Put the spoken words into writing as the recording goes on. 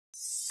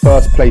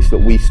first place that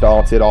we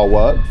started our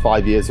work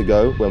 5 years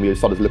ago when we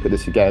started to look at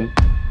this again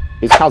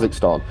is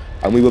Kazakhstan,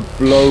 and we were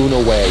blown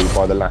away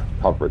by the lack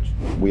of coverage.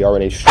 We are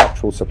in a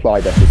structural supply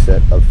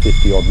deficit of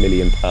 50 odd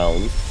million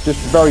pounds. Just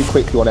very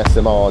quickly on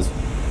SMRs,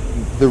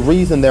 the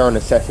reason they're a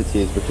necessity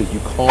is because you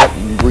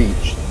can't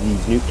reach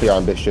these nuclear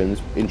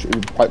ambitions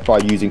by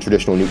using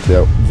traditional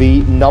nuclear.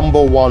 The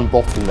number one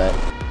bottleneck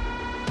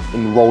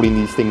in rolling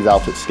these things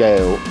out at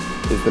scale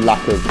is the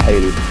lack of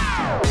HALEU.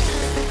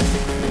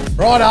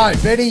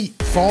 Righto, Benny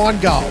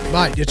Finegold,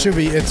 mate. It should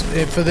be. It's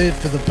for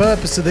the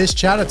purpose of this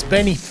chat. It's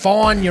Benny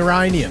Fine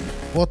Uranium.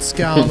 What's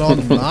going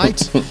on,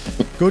 mate?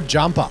 Good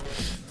jumper.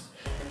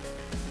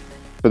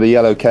 For the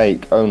yellow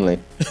cake only.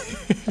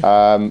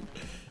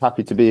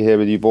 Happy to be here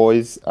with you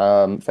boys.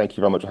 Thank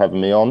you very much for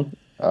having me on.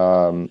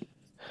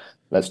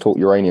 Let's talk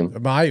uranium,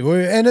 mate.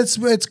 And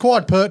it's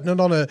quite pertinent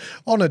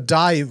on a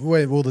day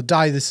where, well, the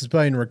day this has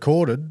been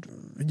recorded,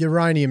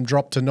 uranium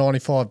dropped to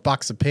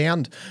 $95 a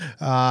pound.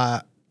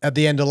 At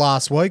the end of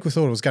last week, we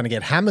thought it was going to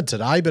get hammered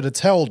today, but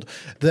it's held.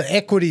 The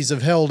equities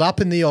have held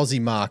up in the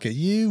Aussie market.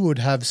 You would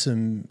have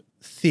some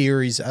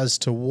theories as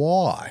to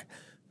why.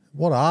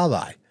 What are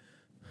they?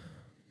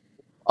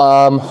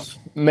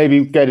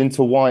 Maybe get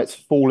into why it's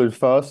fallen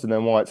first and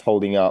then why it's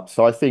holding up.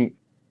 So I think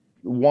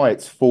why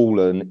it's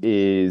fallen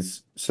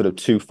is sort of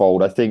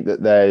twofold. I think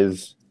that there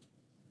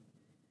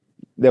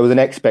was an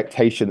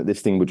expectation that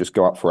this thing would just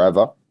go up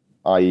forever,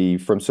 i.e.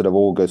 from sort of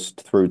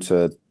August through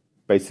to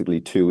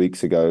basically 2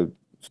 weeks ago,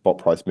 spot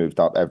price moved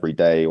up every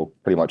day or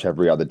pretty much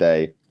every other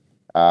day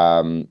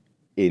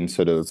in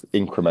sort of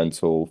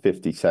incremental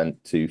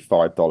 50-cent to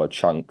 $5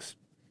 chunks.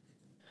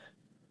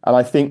 And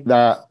I think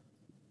that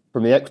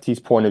from the equities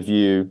point of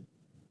view,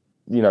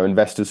 you know,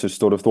 investors have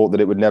sort of thought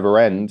that it would never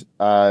end.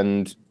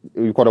 And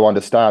we've got to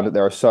understand that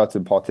there are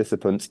certain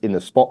participants in the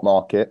spot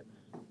market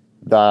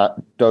that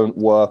don't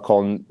work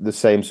on the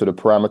same sort of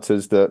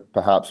parameters that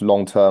perhaps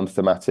long-term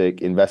thematic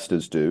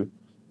investors do,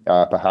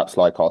 perhaps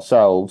like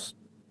ourselves.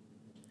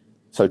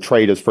 So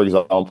traders, for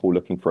example,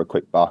 looking for a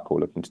quick buck or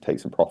looking to take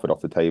some profit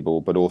off the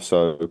table, but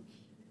also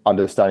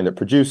understanding that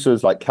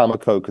producers like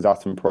Cameco,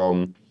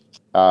 Kazatomprom,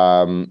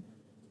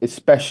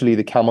 especially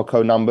the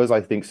Cameco numbers, I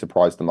think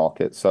surprised the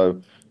market.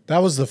 So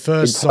that was the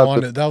first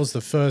sign. That was the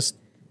first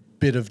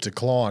bit of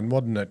decline,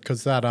 wasn't it?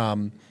 Because that,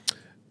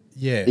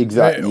 yeah,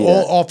 exactly.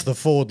 Off the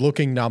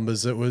forward-looking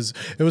numbers, it was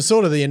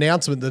sort of the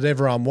announcement that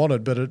everyone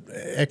wanted, but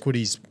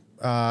equities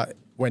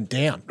went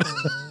down.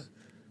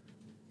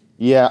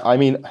 Yeah, I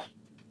mean,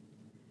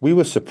 we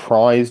were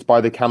surprised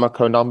by the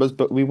Cameco numbers,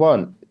 but we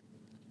weren't.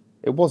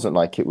 It wasn't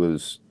like they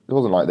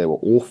were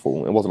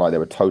awful. It wasn't like they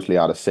were totally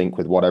out of sync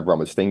with what everyone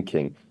was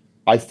thinking.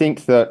 I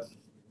think that,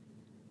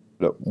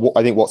 look,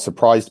 what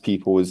surprised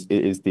people is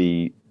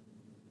the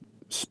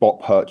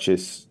spot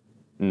purchase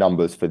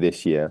numbers for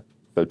this year.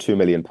 So £2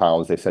 million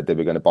they said they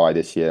were going to buy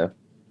this year.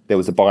 There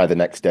was a buy the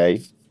next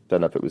day.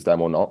 Don't know if it was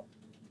them or not.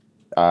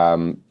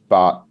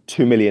 But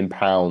 £2 million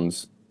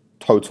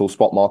total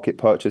spot market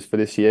purchase for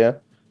this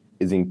year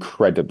is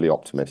incredibly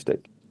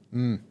optimistic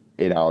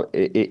in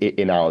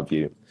our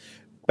view,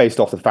 based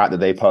off the fact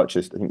that they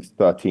purchased, I think,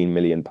 £13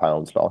 million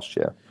last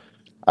year.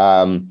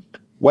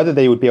 Whether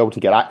they would be able to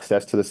get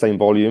access to the same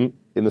volume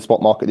in the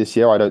spot market this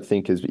year, I don't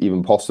think is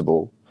even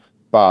possible.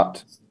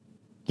 But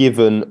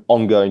given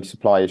ongoing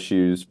supply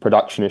issues,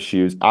 production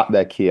issues at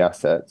their key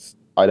assets,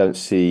 I don't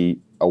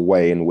see a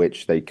way in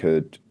which they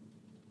could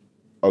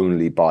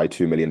only buy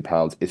 £2 million,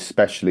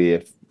 especially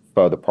if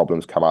further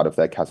problems come out of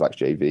their Kazakh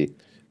JV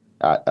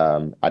at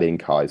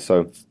Inkai.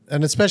 So,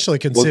 and especially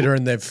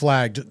considering they've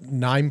flagged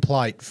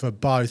nameplate for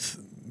both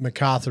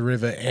MacArthur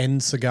River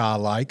and Cigar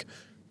Lake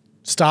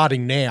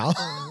starting now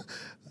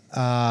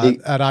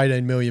at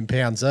 18 million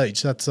pounds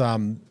each. That's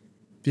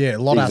yeah, a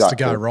lot has to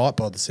go right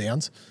by the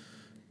sounds.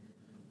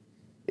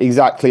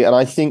 Exactly, and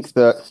I think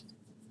that,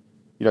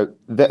 you know,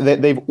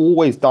 they've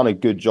always done a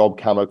good job,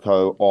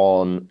 Cameco,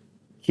 on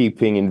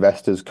keeping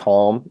investors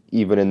calm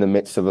even in the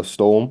midst of a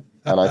storm.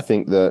 And I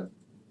think that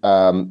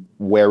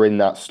we're in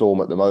that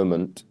storm at the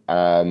moment.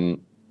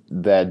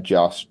 They're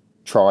just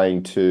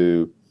trying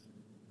to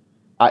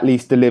at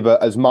least deliver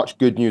as much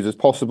good news as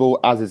possible,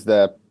 as is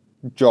their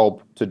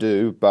job to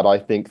do. But I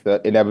think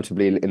that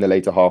inevitably in the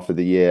later half of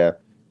the year,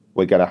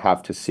 we're going to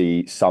have to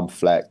see some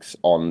flex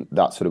on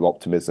that sort of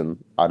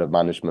optimism out of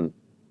management.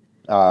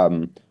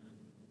 And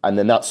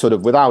then that's sort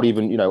of without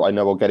even, you know, I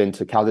know we'll get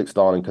into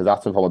Kazakhstan and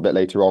Kazakhstan a bit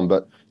later on,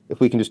 but if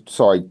we can just,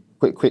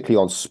 quickly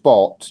on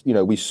spot, you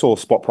know, we saw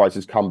spot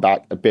prices come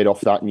back a bit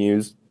off that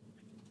news.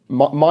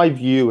 My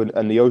view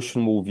and the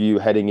Oceanwall view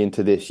heading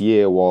into this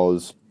year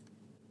was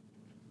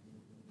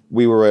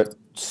we were at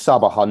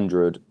sub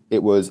 100.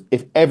 It was,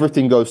 if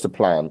everything goes to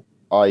plan,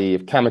 i.e.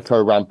 if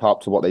Cameco ramp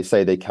up to what they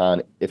say they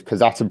can, if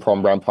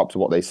Kazatomprom ramp up to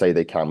what they say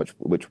they can,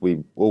 which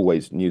we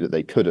always knew that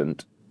they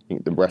couldn't, I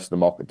think the rest of the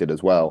market did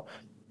as well.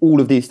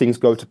 All of these things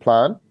go to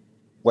plan,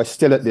 we're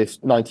still at this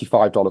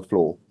 $95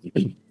 floor,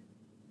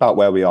 about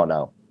where we are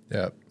now.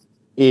 Yeah.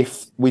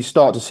 If we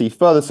start to see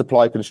further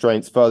supply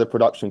constraints, further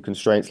production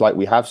constraints like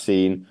we have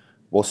seen,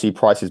 we'll see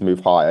prices move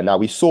higher. Now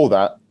we saw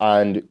that,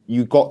 and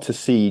you got to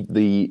see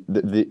the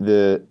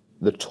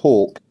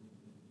talk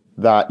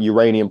that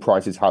uranium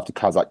prices have to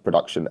Kazakh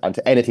production and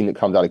to anything that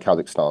comes out of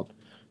Kazakhstan,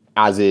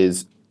 as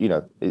is,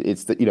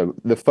 it's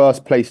the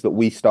first place that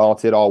we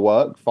started our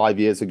work 5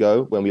 years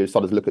ago when we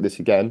started to look at this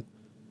again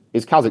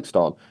is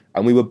Kazakhstan,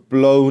 and we were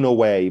blown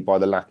away by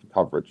the lack of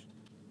coverage,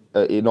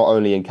 not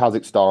only in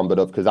Kazakhstan but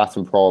of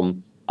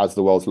Kazatomprom as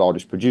the world's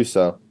largest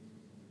producer.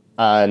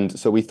 And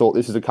so we thought,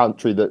 this is a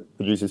country that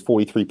produces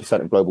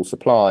 43% of global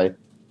supply.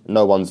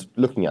 No one's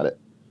looking at it.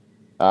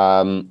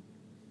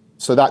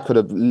 So that could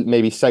have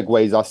maybe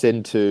segues us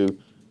into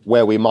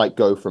where we might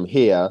go from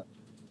here.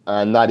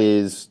 And that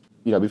is,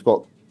 we've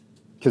got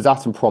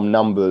Kazatomprom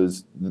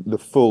numbers, the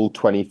full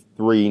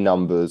 23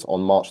 numbers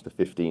on March the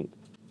 15th.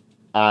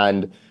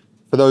 And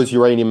for those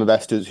uranium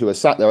investors who are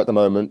sat there at the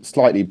moment,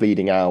 slightly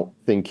bleeding out,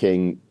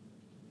 thinking,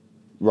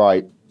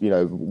 right,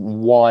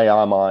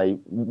 why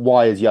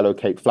is Yellow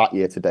Cake flat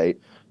year to date?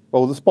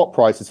 Well, the spot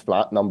price is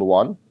flat, number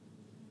one.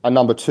 And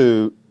number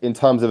two, in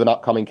terms of an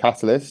upcoming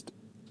catalyst,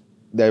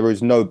 there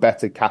is no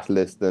better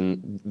catalyst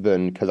than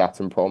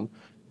Kazatomprom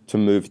to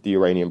move the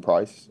uranium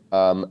price.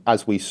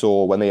 As we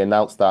saw when they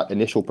announced that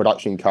initial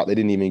production cut, they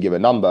didn't even give a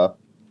number,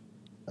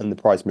 and the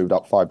price moved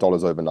up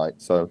 $5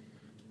 overnight. So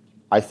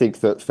I think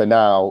that for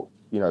now,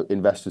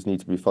 investors need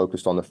to be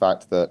focused on the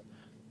fact that,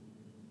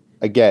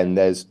 again,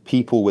 there's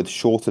people with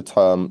shorter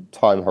term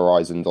time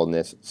horizons on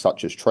this,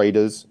 such as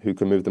traders who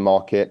can move the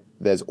market.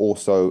 There's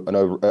also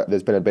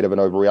there's been a bit of an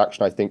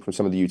overreaction, I think, from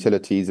some of the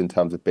utilities in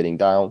terms of bidding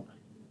down,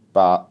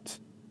 but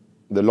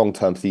the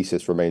long-term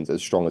thesis remains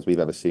as strong as we've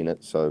ever seen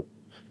it. So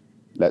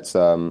let's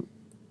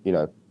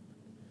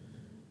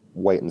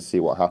wait and see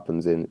what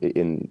happens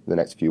in the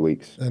next few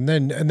weeks. And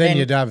then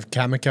you'd have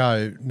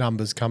Cameco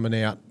numbers coming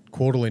out,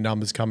 quarterly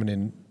numbers coming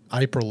in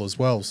April as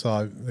well.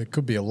 So there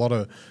could be a lot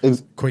of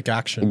quick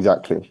action.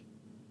 Exactly.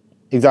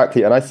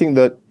 And I think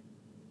that,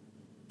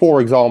 for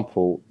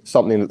example,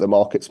 something that the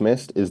market's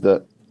missed is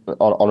that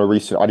on a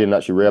recent, I didn't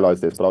actually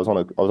realize this, but I was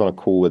on a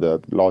call with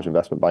a large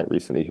investment bank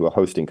recently who are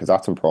hosting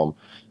Kazatomprom,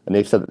 and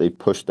they've said that they've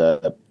pushed their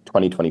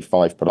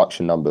 2025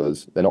 production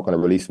numbers. They're not going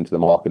to release them to the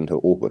market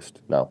until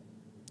August now.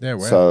 Yeah,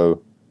 well.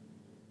 So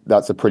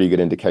that's a pretty good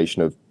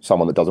indication of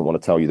someone that doesn't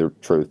want to tell you the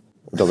truth,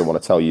 doesn't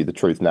want to tell you the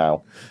truth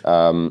now.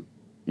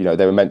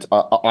 They were meant to,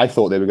 I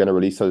thought they were going to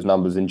release those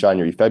numbers in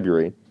January,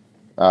 February,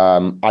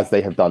 as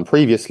they have done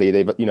previously.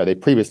 They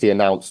previously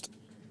announced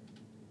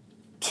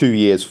 2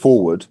 years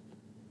forward,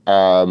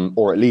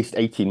 or at least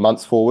 18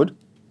 months forward.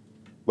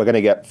 We're going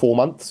to get 4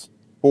 months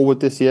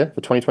forward this year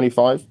for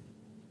 2025.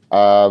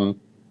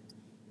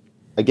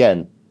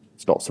 Again,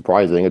 it's not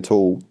surprising at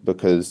all,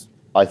 because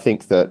I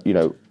think that,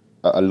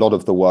 a lot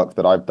of the work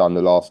that I've done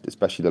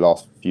especially the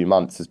last few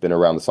months has been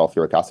around the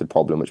sulphuric acid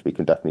problem, which we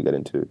can definitely get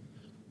into.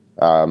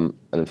 And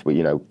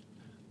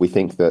we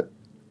think that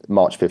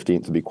March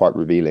 15th will be quite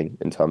revealing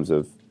in terms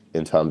of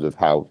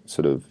how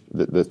sort of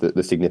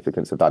the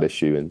significance of that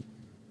issue in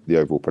the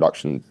overall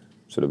production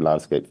sort of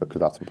landscape for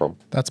Kazatomprom.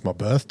 That's my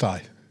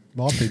birthday.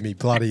 Might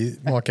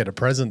get a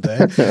present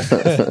there.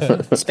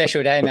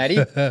 Special day, Matty.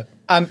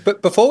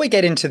 But before we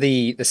get into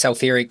the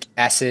sulphuric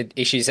acid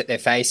issues that they're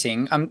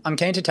facing, I'm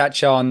keen to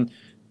touch on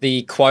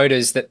the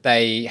quotas that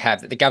they have,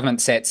 that the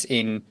government sets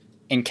in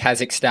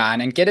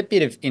Kazakhstan, and get a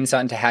bit of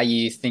insight into how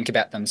you think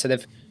about them. So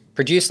they've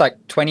produced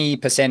like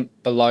 20%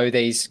 below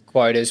these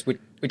quotas,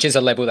 which is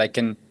a level they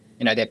can,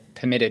 they're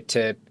permitted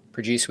to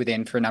produce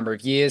within for a number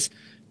of years.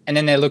 And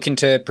then they're looking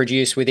to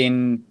produce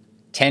within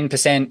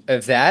 10%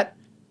 of that.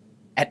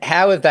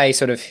 How have they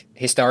sort of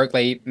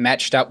historically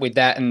matched up with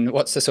that, and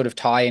what's the sort of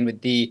tie-in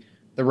with the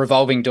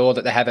revolving door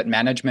that they have at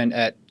management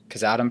at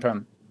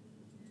Kazatomprom?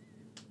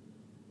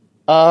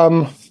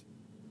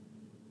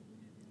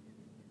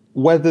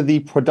 Whether the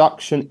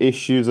production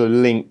issues are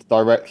linked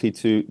directly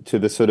to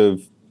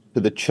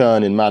the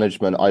churn in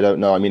management, I don't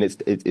know. I mean, it's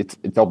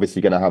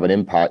obviously going to have an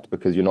impact,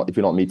 because if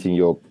you're not meeting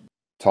your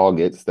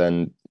targets,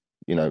 then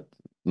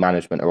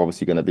management are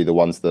obviously going to be the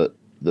ones that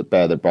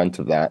bear the brunt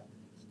of that.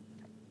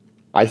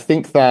 I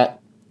think that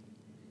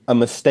a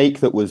mistake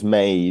that was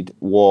made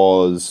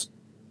was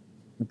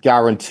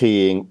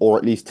guaranteeing, or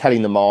at least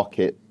telling the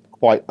market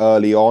quite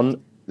early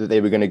on, that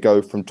they were going to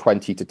go from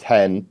 20 to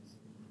 10,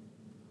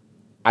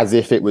 as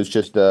if it was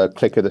just a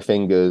click of the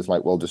fingers,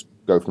 like, well, just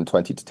go from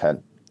 20 to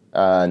 10.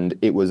 And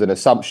it was an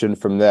assumption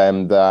from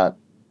them that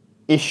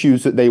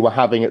issues that they were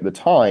having at the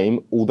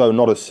time, although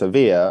not as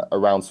severe,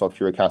 around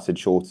sulphuric acid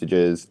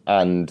shortages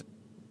and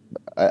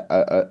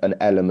an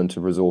element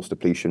of resource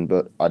depletion,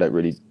 but I don't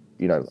really,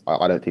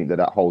 I don't think that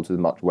holds as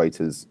much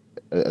weight as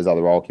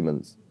other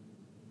arguments,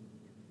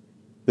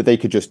 that they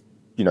could just,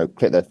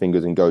 click their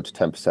fingers and go to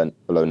 10%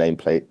 below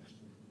nameplate.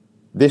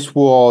 This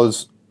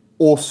was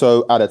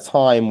also at a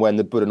time when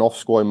the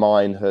Budanovskoye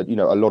mine had,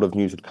 a lot of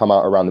news had come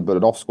out around the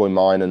Budanovskoye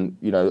mine, and,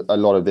 a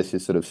lot of this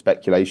is sort of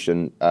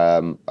speculation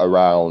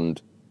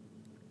around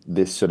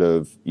this sort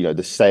of,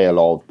 the sale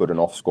of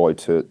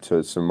Budanovskoye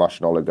to some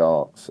Russian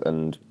oligarchs,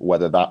 and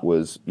whether that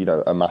was,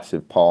 a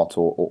massive part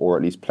or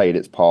at least played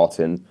its part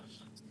in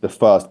the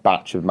first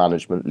batch of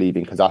management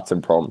leaving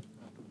Kazakhstan.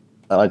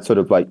 And I'd sort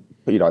of like,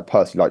 I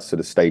personally like to sort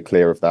of stay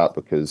clear of that,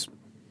 because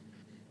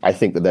I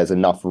think that there's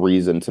enough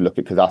reason to look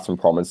at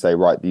Kazakhstan and say,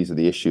 right, these are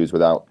the issues,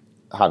 without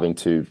having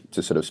to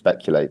sort of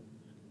speculate.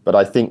 But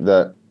I think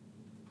that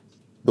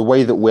the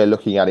way that we're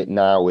looking at it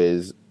now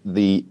is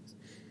the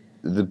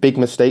big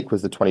mistake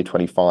was the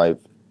 2025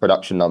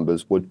 production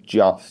numbers were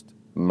just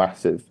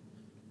massive.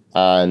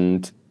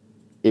 And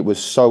it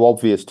was so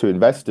obvious to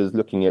investors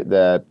looking at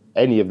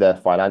any of their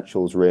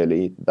financials,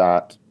 really,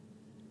 that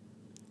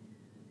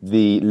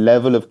the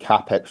level of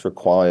capex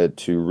required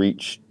to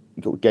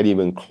get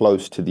even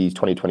close to these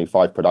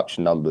 2025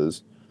 production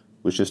numbers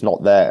was just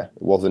not there.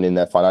 It wasn't in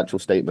their financial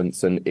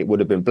statements, and it would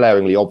have been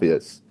blaringly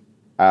obvious.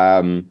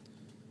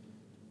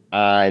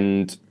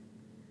 And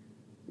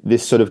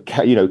this sort of,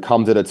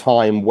 comes at a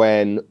time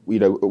when,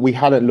 we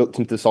hadn't looked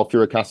into the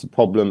sulphuric acid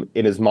problem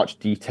in as much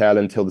detail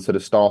until the sort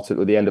of start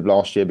at the end of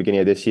last year, beginning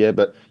of this year.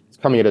 But it's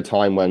coming at a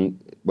time when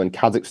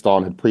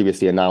Kazakhstan had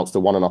previously announced a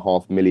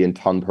 1.5 million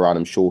ton per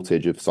annum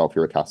shortage of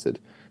sulphuric acid.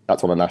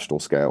 That's on a national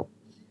scale.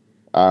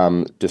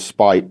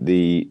 Despite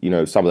the,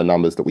 some of the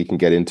numbers that we can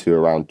get into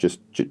around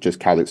just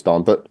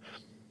Kazakhstan. But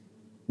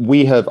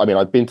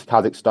I've been to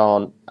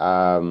Kazakhstan.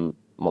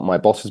 My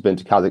boss has been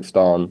to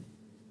Kazakhstan.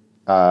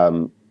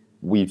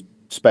 We've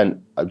spent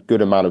a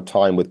good amount of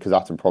time with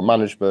Kazakhstan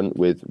management,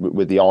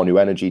 with the our new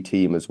energy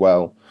team as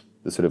well,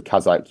 the sort of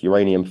Kazakh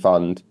Uranium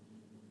Fund.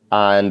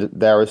 And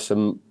there is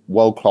some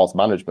world-class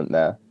management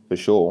there, for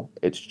sure.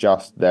 It's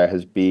just there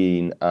has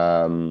been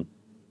some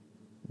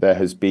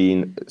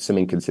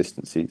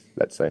inconsistencies,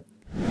 let's say.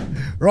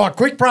 Right,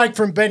 quick break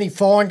from Benny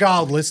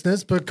Finegold,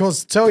 listeners,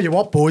 because tell you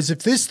what, boys,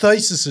 if this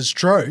thesis is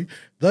true,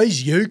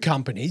 these U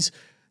companies,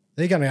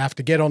 they're going to have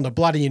to get on the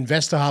bloody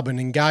InvestorHub and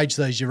engage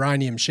these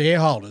uranium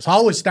shareholders.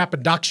 Holy snap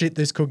and duck shit,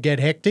 this could get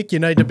hectic. You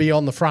need to be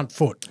on the front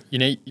foot.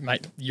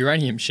 Mate,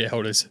 uranium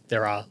shareholders,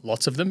 there are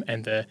lots of them,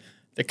 and the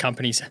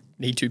companies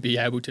need to be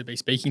able to be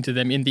speaking to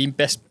them in the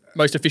best,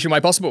 most efficient way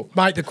possible.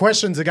 Mate, the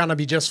questions are going to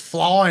be just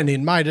flying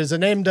in, mate. As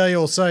an MD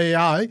or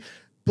CEO,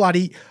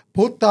 bloody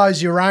put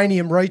those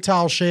uranium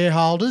retail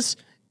shareholders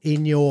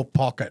in your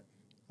pocket.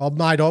 I'll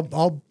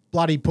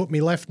bloody put my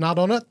left nut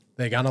on it.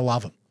 They're going to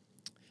love them.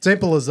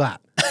 Simple as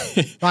that.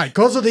 Mate,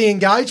 because of the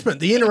engagement,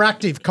 the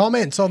interactive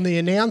comments on the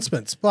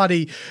announcements,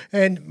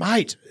 and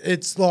mate,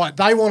 it's like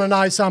they want to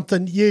know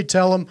something, you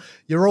tell them,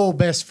 you're all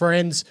best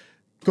friends,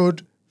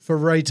 good for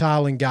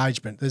retail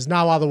engagement. There's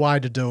no other way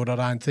to do it, I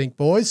don't think,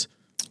 boys.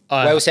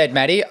 Well said,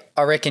 Matty.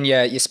 I reckon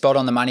you're spot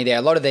on the money there.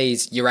 A lot of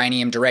these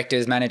uranium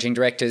directors, managing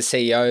directors,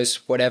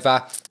 CEOs,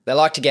 whatever, they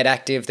like to get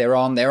active. They're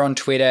on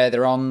Twitter,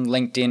 they're on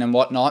LinkedIn and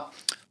whatnot.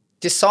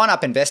 Just sign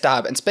up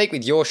InvestorHub and speak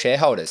with your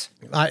shareholders.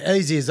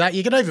 Easy as that.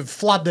 You can even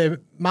flood their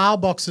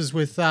mailboxes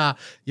with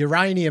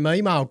uranium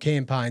email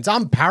campaigns.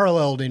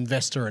 Unparalleled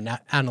investor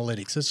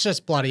analytics. It's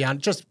just bloody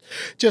just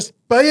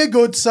be a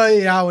good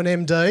CEO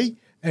and MD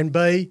and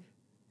be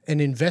an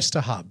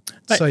InvestorHub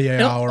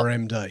CEO or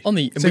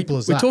MD. Simple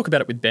as that. We talk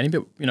about it with Benny,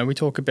 but we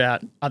talk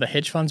about other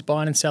hedge funds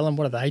buying and selling.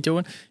 What are they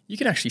doing? You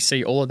can actually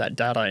see all of that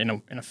data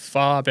in a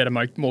far better,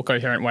 more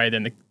coherent way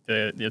than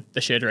the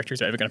share director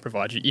is ever going to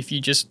provide you if you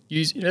just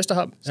use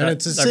InvestorHub. So and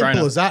it's as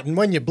simple as that. And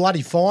when you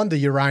bloody find the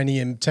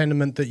uranium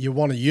tenement that you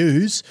want to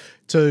use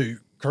to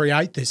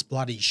create this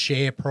bloody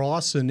share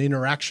price and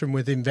interaction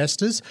with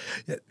investors,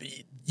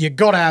 you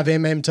got to have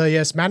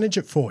MMTS manage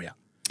it for you.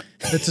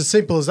 It's as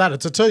simple as that.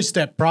 It's a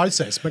two-step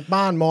process.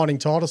 McMahon Mining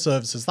Title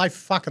Services, they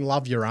fucking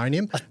love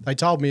uranium. They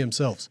told me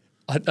themselves.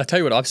 I tell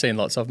you what I've seen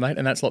lots of, mate,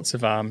 and that's lots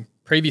of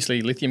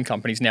previously lithium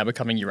companies now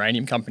becoming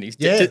uranium companies.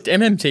 Yeah.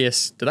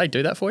 MMTS, do they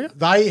do that for you?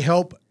 They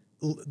help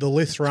the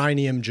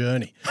lithium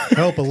journey.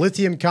 Help a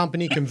lithium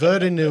company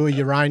convert into a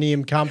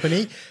uranium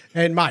company.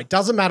 And, mate,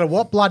 doesn't matter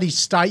what bloody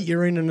state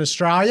you're in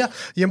Australia.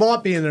 You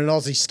might be in an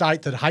Aussie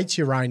state that hates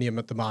uranium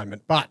at the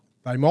moment, but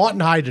they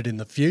mightn't hate it in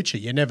the future.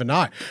 You never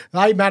know.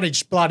 They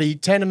manage bloody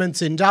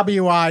tenements in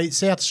WA,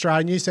 South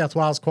Australia, New South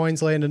Wales,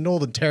 Queensland and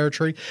Northern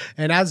Territory.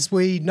 And as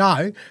we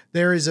know,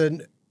 there is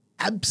an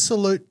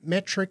absolute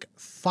metric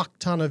fuck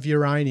ton of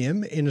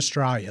uranium in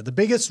Australia. The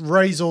biggest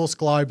resource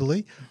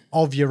globally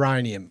of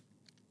uranium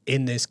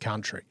in this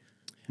country.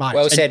 Mate.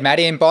 Well said,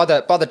 Matty. And by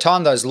the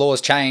time those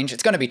laws change,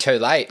 it's going to be too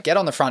late. Get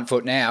on the front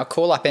foot now,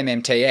 call up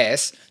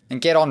MMTS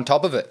and get on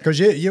top of it. Because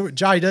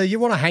JD, you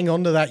want to hang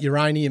on to that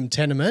uranium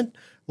tenement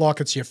like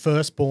it's your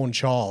firstborn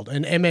child.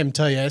 And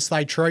MMTS,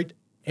 they treat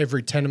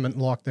every tenement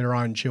like their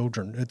own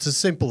children. It's as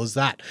simple as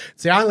that.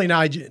 It's the only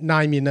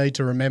name you need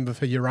to remember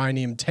for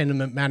uranium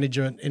tenement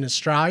management in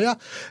Australia.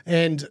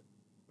 And,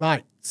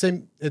 mate,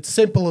 it's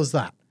simple as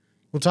that.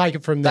 We'll take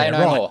it from there. Say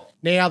no more.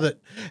 Now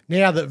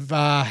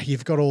that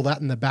you've got all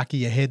that in the back of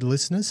your head,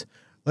 listeners,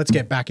 let's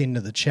get back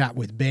into the chat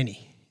with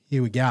Benny.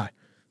 Here we go.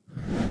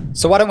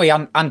 So why don't we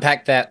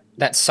unpack that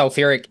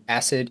sulphuric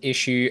acid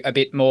issue a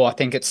bit more? I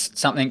think it's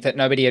something that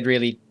nobody had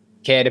really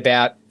cared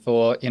about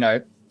for,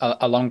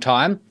 a long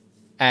time.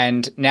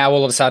 And now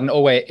all of a sudden,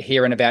 all we're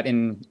hearing about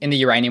in the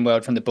uranium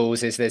world from the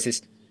bulls is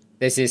there's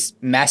this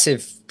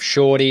massive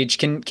shortage.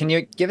 Can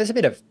you give us a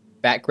bit of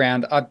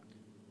background. I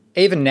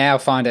even now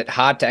find it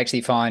hard to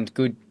actually find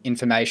good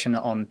information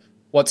on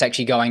what's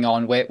actually going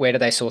on. Where do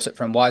they source it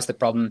from? Why is the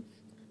problem?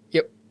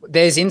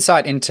 There's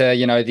insight into,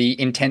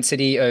 the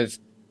intensity of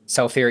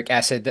sulfuric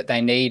acid that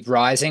they need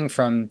rising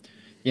from,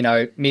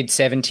 mid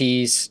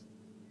 70s,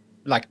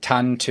 like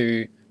ton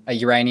to a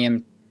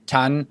uranium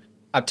ton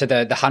up to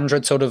the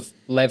 100 sort of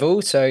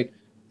level. So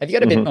have you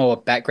got a bit more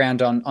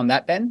background on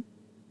that, Ben?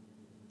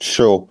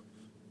 Sure.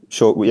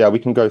 Yeah, we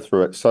can go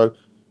through it. So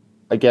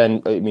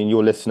again, I mean,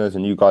 your listeners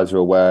and you guys are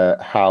aware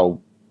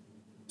how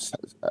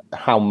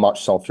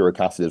much sulfuric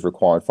acid is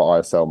required for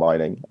ISL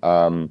mining.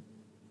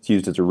 It's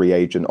used as a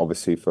reagent,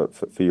 obviously, for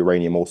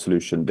uranium ore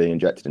solution being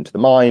injected into the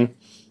mine.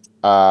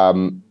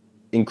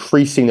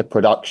 Increasing the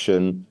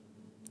production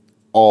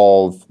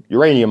of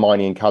uranium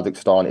mining in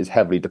Kazakhstan is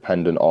heavily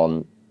dependent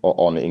on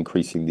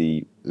increasing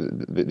the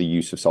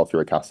use of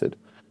sulfuric acid.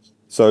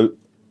 So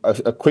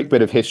a quick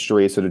bit of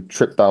history, a sort of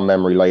trip down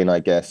memory lane, I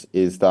guess,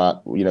 is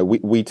that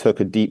we took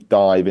a deep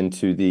dive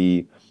into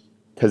the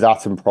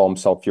Kazatomprom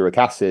sulfuric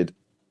acid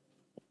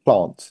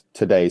plant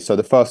today. So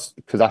the first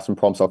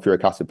Kazatomprom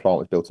sulfuric acid plant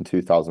was built in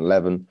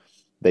 2011.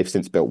 They've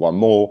since built one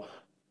more.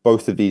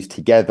 Both of these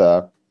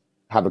together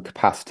have a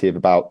capacity of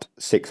about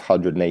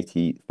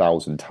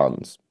 680,000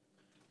 tons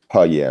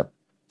per year.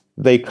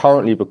 They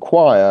currently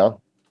require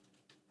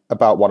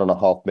about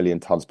 1.5 million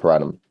tons per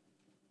annum.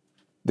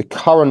 The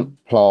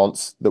current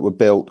plants that were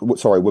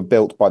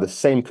built by the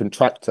same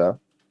contractor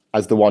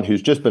as the one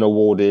who's just been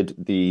awarded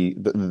the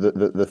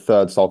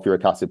third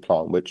sulfuric acid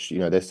plant, which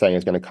they're saying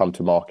is going to come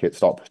to market,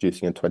 start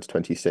producing in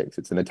 2026.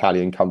 It's an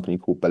Italian company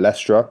called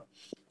Balestra.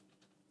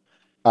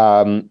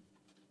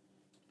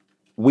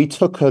 We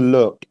took a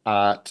look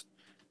at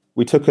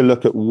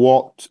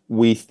what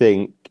we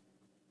think.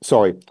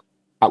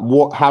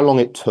 How long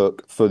it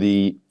took for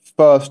the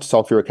first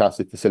sulfuric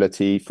acid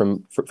facility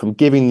from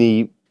giving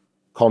the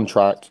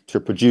contract to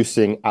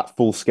producing at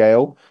full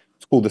scale.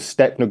 It's called the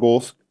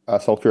Stepnogorsk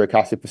sulfuric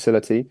acid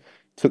facility. It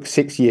took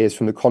 6 years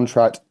from the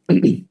contract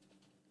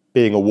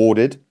being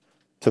awarded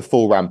to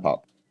full ramp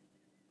up.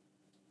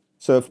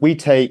 So if we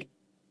take,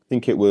 I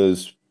think it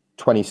was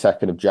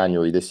 22nd of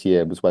January this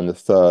year was when the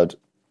third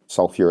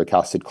sulfuric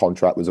acid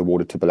contract was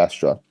awarded to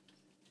Balestra.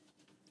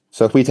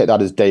 So if we take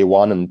that as day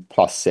one and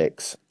plus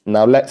 6,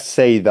 now let's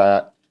say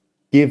that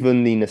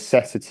given the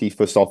necessity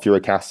for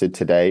sulfuric acid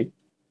today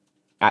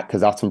at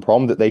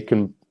Kazatomprom, that they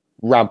can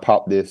ramp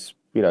up this,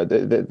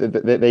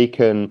 they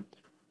can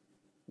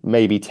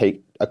maybe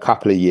take a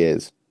couple of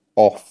years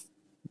off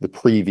the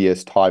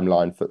previous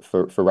timeline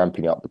for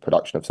ramping up the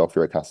production of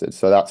sulfuric acid.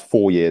 So that's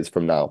 4 years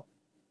from now.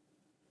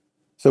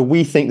 So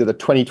we think that the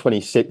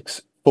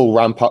 2026 full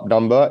ramp up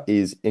number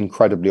is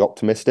incredibly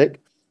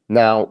optimistic.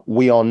 Now,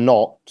 we are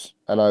not,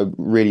 and I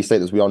really say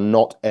this, we are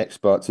not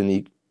experts in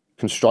the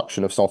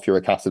construction of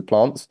sulfuric acid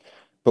plants,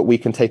 but we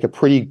can take a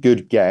pretty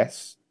good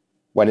guess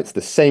when it's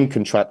the same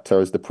contractor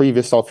as the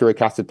previous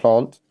sulfuric acid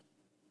plant,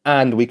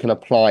 and we can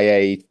apply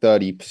a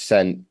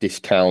 30%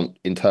 discount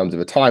in terms of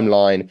a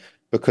timeline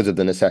because of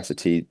the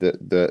necessity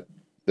that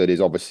is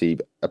obviously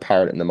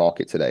apparent in the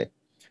market today.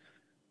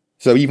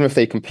 So even if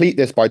they complete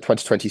this by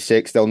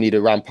 2026, they'll need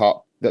a ramp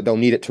up. They'll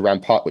need it to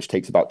ramp up, which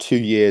takes about 2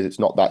 years. It's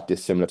not that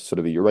dissimilar to sort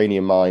of a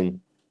uranium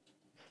mine.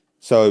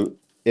 So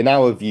in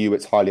our view,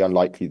 it's highly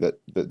unlikely that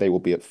they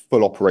will be at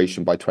full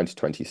operation by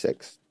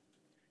 2026.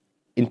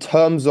 In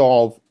terms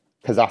of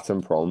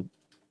Kazatomprom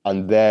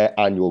and their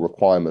annual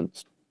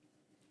requirements,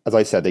 as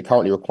I said, they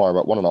currently require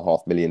about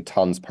 1.5 million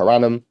tons per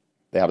annum.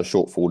 They have a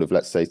shortfall of,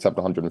 let's say,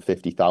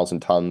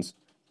 750,000 tons.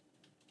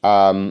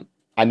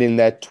 And in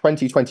their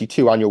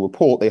 2022 annual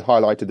report, they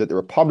highlighted that the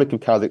Republic of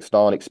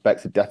Kazakhstan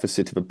expects a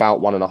deficit of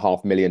about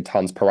 1.5 million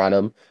tons per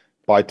annum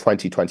by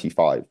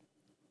 2025.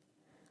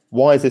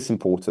 Why is this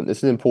important? This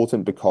is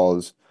important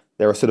because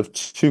there are sort of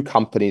two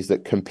companies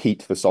that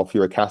compete for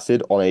sulfuric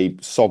acid on a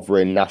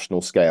sovereign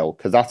national scale,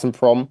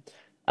 Kazatomprom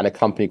and a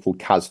company called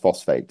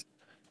Kazphosphate.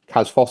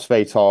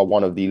 Kazphosphate are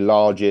one of the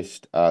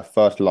largest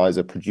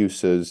fertilizer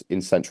producers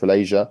in Central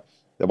Asia.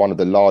 They're one of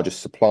the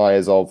largest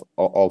suppliers of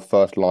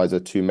fertilizer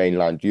to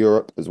mainland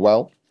Europe as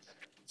well.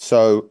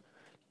 So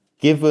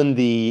given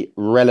the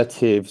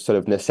relative sort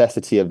of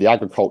necessity of the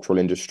agricultural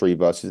industry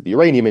versus the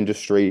uranium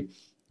industry,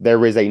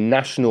 there is a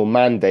national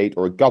mandate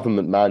or a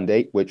government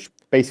mandate, which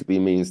basically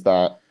means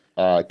that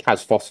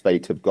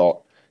Kazphosphate have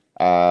got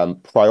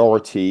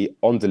priority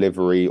on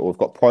delivery, or have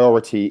got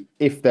priority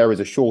if there is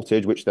a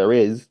shortage, which there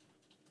is,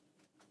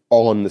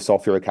 on the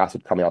sulfuric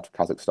acid coming out of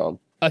Kazakhstan.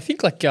 I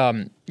think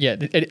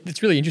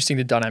it's really interesting,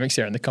 the dynamics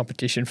there and the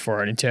competition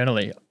for it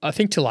internally. I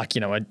think to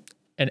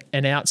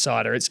an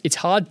outsider, it's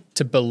hard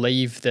to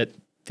believe that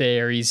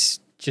there is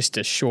just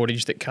a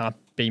shortage that can't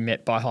be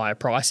met by higher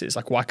prices.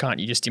 Like, why can't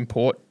you just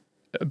import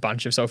a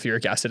bunch of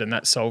sulfuric acid and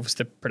that solves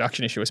the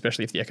production issue,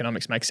 especially if the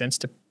economics make sense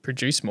to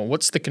produce more?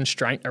 What's the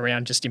constraint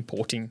around just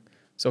importing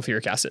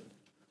sulfuric acid?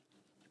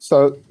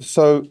 So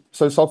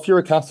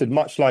sulfuric acid,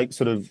 much like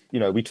sort of,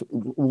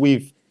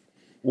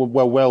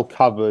 we're well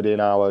covered in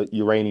our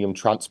uranium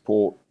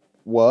transport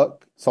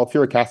work.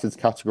 Sulphuric acid is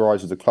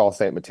categorized as a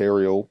Class 8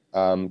 material,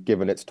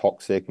 given its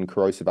toxic and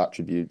corrosive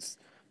attributes.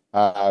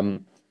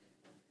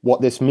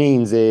 What this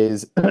means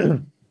is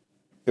it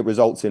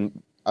results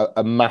in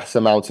a mass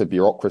amount of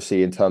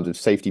bureaucracy in terms of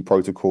safety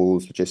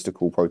protocols,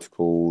 logistical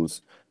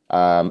protocols,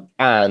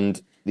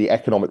 and the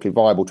economically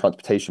viable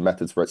transportation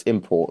methods for its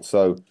import.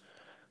 So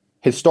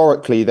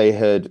historically, they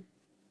had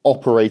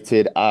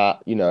operated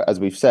at, as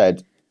we've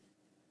said,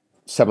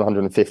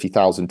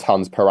 750,000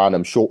 tons per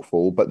annum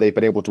shortfall, but they've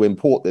been able to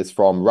import this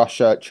from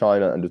Russia,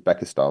 China, and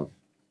Uzbekistan.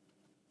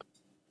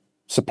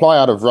 Supply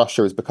out of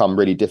Russia has become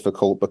really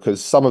difficult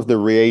because some of the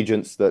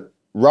reagents that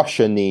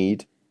Russia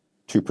need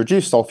to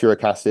produce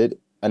sulfuric acid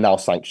are now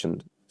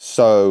sanctioned.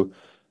 So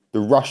the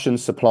Russian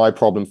supply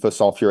problem for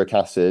sulfuric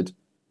acid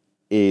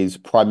is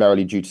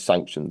primarily due to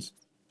sanctions.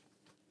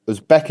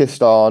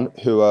 Uzbekistan,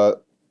 who are,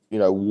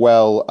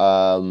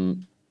 well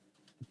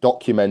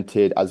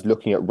documented as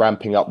looking at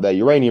ramping up their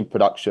uranium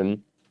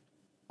production,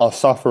 are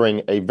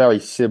suffering a very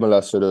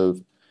similar sort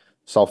of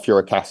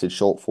sulfuric acid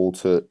shortfall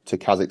to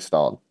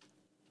Kazakhstan.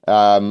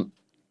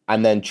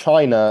 And then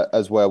China,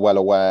 as we're well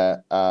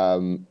aware,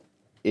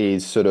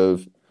 is sort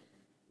of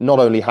not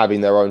only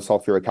having their own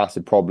sulfuric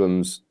acid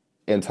problems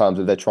in terms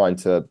of they're trying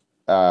to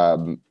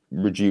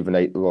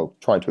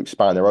trying to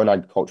expand their own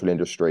agricultural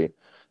industry,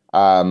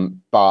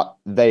 but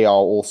they are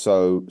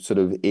also sort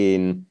of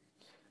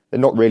they're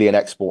not really in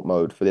export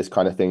mode for this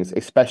kind of things,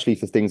 especially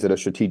for things that are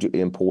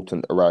strategically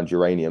important around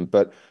uranium.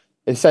 But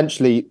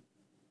essentially,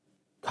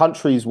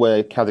 countries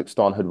where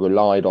Kazakhstan had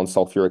relied on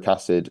sulfuric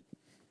acid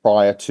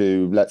prior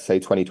to, let's say,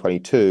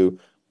 2022,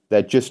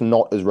 they're just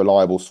not as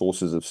reliable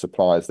sources of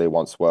supply as they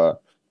once were.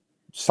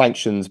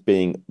 Sanctions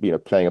being,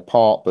 playing a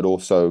part, but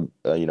also,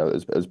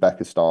 as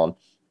Uzbekistan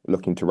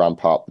looking to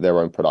ramp up their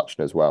own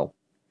production as well.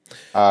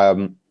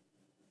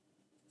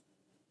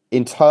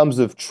 In terms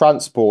of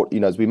transport,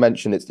 as we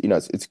mentioned,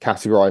 it's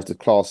categorized as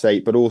Class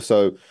 8, but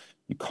also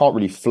you can't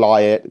really fly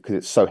it because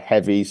it's so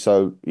heavy.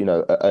 So,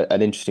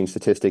 an interesting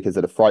statistic is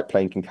that a freight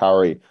plane can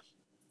carry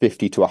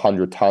 50 to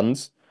 100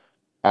 tons.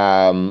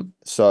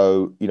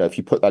 So, if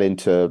you put that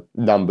into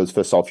numbers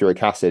for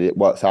sulfuric acid, it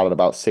works out at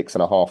about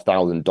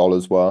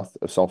 $6,500 worth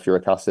of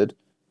sulfuric acid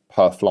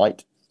per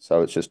flight.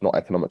 So it's just not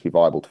economically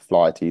viable to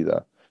fly it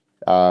either.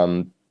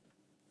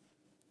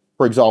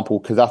 For example,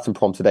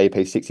 Kazatomprom today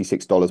pays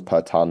 $66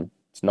 per ton.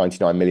 It's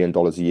 $99 million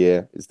a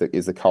year is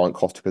the current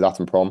cost to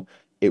Kazatomprom.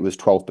 It was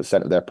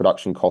 12% of their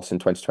production costs in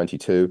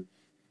 2022.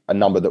 A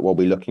number that we'll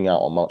be looking at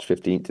on March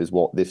 15th is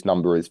what this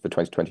number is for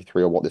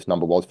 2023, or what this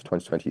number was for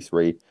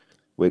 2023.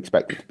 We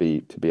expect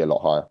it to be a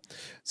lot higher.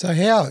 So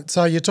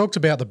you talked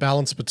about the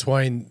balance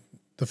between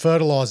the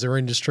fertilizer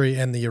industry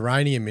and the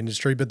uranium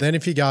industry, but then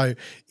if you go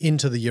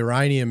into the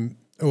uranium,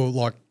 or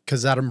like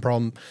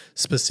Kazatomprom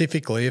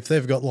specifically, if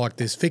they've got like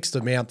this fixed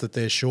amount that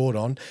they're short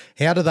on,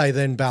 how do they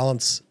then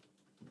balance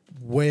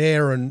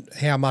where and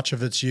how much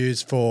of it's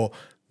used for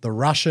the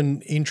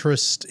Russian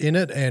interest in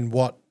it and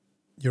what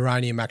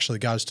uranium actually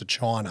goes to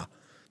China?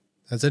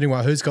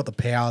 Who's got the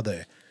power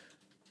there?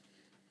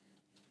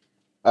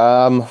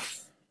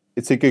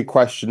 It's a good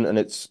question, and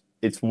it's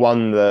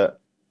one that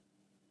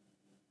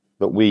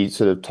we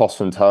sort of toss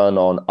and turn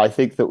on. I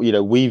think that,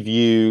 we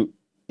view,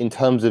 in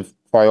terms of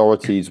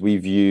priorities, we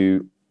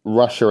view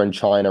Russia and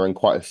China in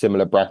quite a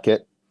similar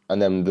bracket,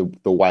 and then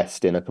the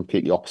West in a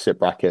completely opposite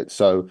bracket.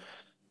 So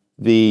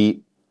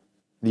the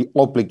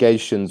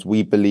obligations,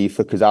 we believe,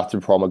 for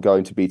Kazatomprom are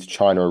going to be to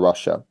China and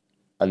Russia,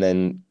 and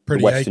then the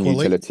Western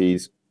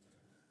utilities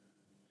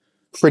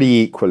pretty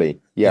equally.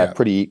 Yeah,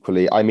 pretty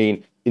equally. I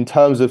mean, in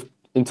terms of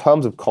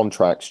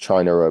contracts,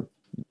 China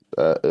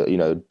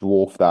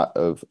dwarf that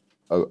of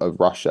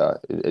Russia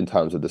in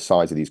terms of the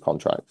size of these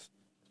contracts.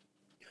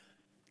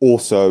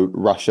 Also,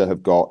 Russia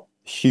have got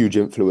huge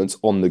influence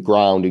on the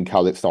ground in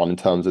Kazakhstan in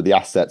terms of the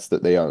assets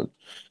that they own.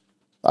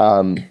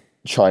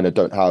 China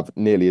don't have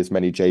nearly as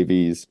many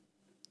JVs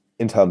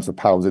in terms of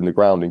pounds in the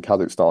ground in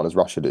Kazakhstan as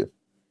Russia do.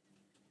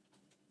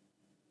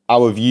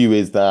 Our view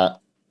is that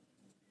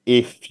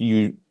if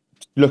you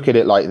look at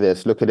it like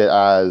this, look at it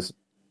as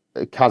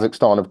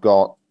Kazakhstan have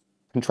got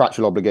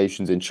contractual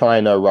obligations in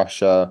China,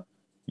 Russia,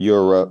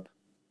 Europe,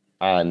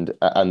 and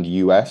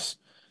US.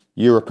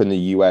 Europe and the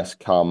US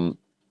come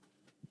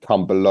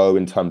below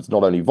in terms of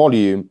not only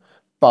volume,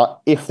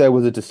 but if there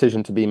was a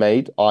decision to be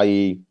made,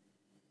 i.e.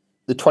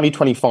 the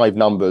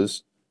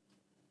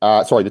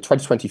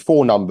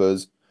 2024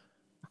 numbers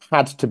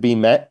had to be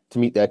met to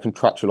meet their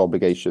contractual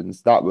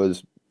obligations. That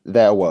was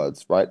their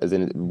words, right? As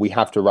in, we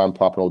have to ramp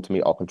up in order to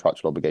meet our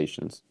contractual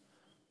obligations.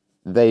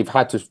 They've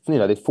had to,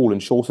 they've fallen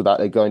short of that.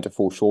 They're going to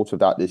fall short of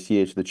that this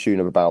year to the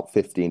tune of about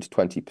 15 to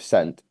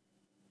 20%.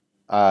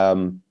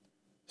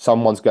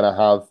 Someone's going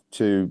to have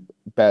to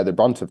bear the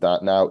brunt of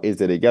that. Now,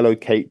 is it a yellow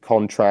cake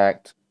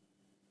contract?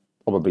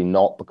 Probably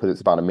not, because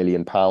it's about £1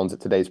 million at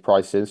today's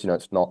prices.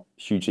 It's not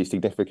hugely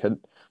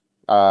significant.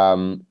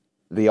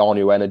 The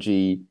Arnu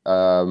Energy, the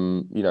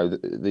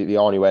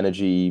Arnu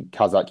Energy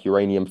Kazakh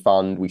Uranium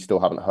Fund, we still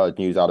haven't heard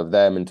news out of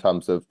them in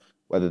terms of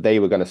whether they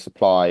were going to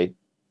supply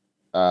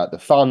the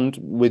fund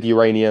with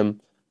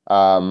uranium.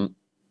 And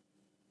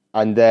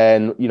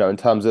then, in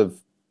terms of,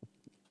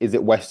 is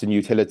it Western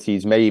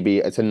utilities? Maybe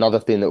it's another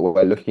thing that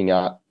we're looking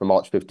at for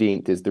March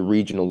 15th is the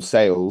regional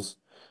sales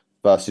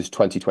versus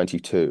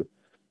 2022.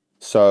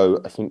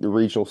 So I think the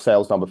regional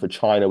sales number for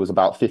China was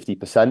about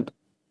 50%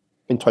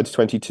 in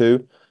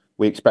 2022.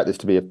 We expect this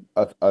to be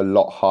a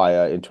lot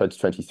higher in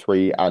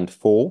 2023 and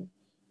 4.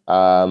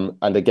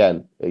 And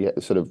again,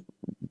 sort of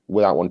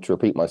without wanting to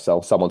repeat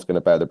myself, someone's going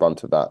to bear the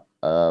brunt of that.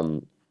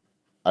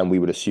 And we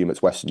would assume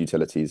it's Western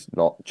utilities,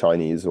 not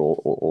Chinese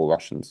or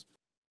Russians.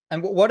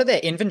 And what are their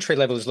inventory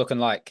levels looking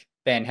like,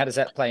 Ben? How does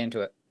that play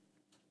into it?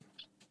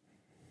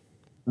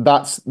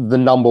 That's the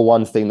number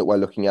one thing that we're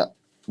looking at.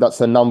 That's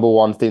the number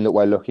one thing that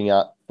we're looking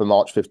at for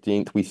March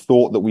 15th. We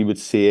thought that we would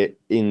see it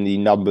in the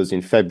numbers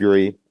in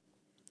February.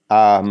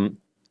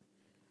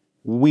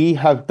 We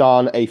have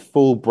done a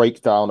full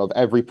breakdown of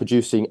every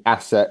producing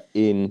asset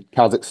in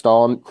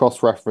Kazakhstan,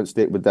 cross-referenced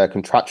it with their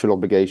contractual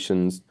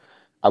obligations.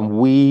 And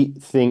we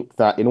think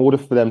that in order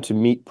for them to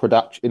meet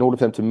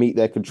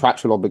their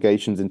contractual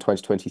obligations in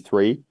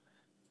 2023,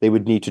 they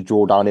would need to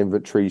draw down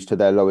inventories to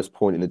their lowest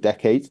point in a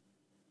decade.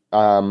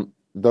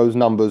 Those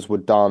numbers were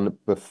done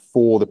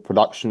before the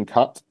production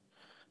cut.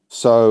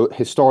 So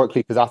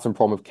historically,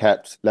 Kazatomprom have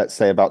kept, let's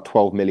say, about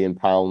 12 million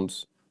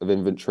pounds of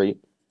inventory.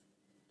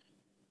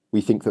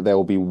 We think that they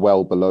will be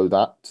well below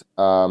that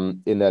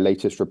in their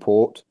latest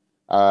report.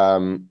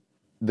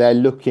 They're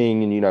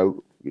looking,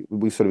 and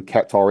we sort of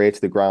kept our ear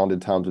to the ground in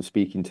terms of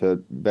speaking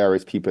to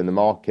various people in the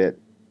market.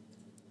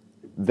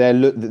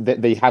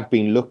 They have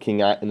been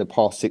looking at, in the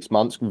past 6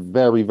 months,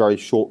 very, very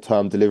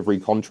short-term delivery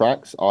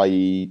contracts,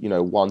 i.e.,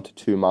 1 to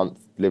 2 month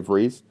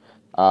deliveries.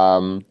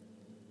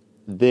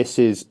 This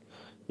is,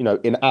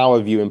 in our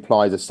view,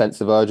 implies a sense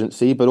of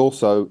urgency, but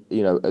also,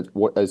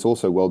 what is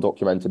also well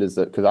documented is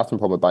that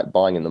Kazakhstan are back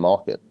buying in the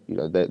market.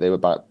 They were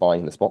back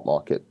buying in the spot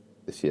market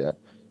this year.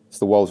 It's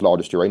the world's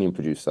largest uranium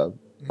producer,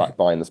 back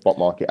buying the spot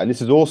market. And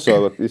this is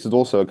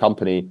also a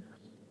company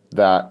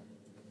that,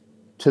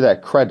 to their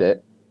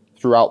credit,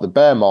 throughout the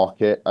bear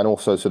market and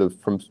also sort of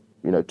from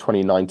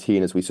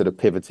 2019 as we sort of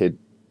pivoted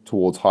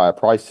towards higher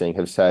pricing,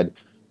 have said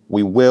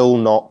we will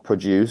not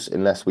produce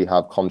unless we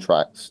have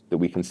contracts that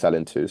we can sell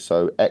into.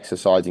 So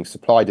exercising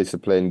supply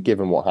discipline,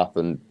 given what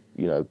happened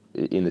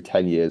in the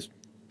 10 years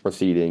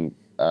preceding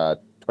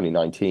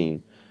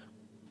 2019.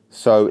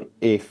 So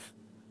if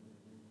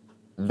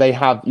they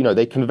have,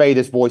 they convey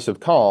this voice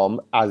of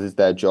calm, as is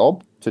their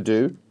job to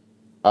do,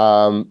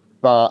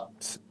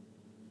 but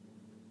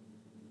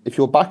if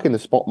you're back in the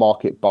spot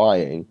market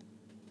buying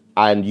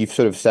and you've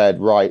sort of said,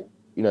 right,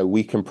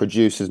 we can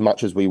produce as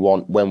much as we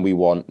want when we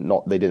want,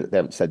 they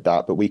haven't said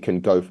that, but we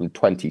can go from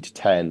 20 to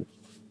 10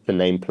 to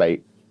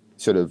nameplate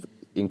sort of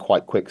in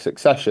quite quick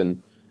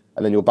succession,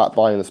 and then you're back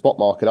buying in the spot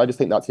market. I just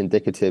think that's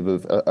indicative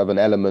of an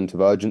element of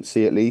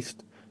urgency, at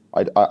least.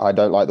 I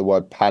don't like the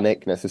word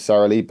panic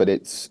necessarily, but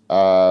it's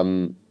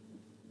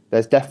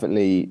there's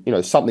definitely,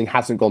 something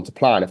hasn't gone to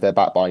plan if they're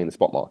back buying in the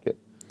spot market.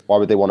 Why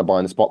would they want to buy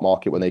in the spot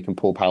market when they can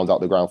pull pounds out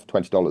of the ground for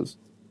 $20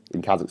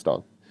 in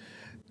Kazakhstan?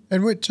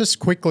 And we're just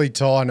quickly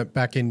tying it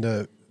back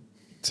into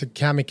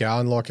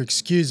Cameco, and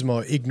excuse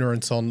my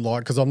ignorance on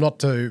because I'm not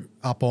too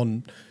up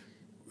on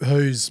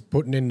who's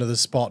putting into the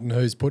spot and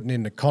who's putting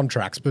into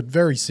contracts, but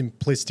very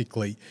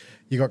simplistically,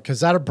 you got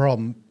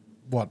Kazatomprom,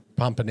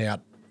 pumping out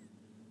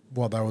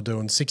they were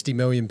doing 60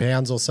 million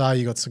pounds or so.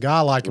 You got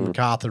Cigar Lake and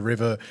MacArthur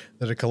River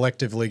that are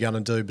collectively going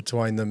to do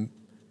between them,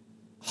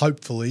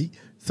 hopefully,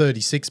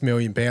 36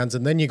 million pounds.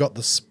 And then you got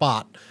the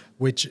Spot,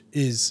 which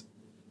is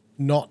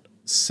not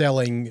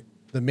selling,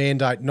 the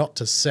mandate not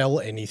to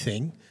sell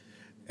anything.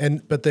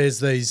 But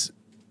there's these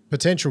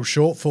potential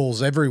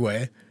shortfalls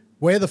everywhere.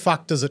 Where the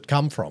fuck does it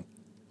come from?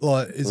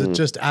 Is it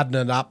just adding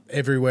it up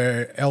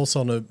everywhere else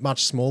on a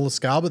much smaller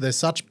scale? But they're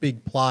such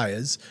big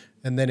players.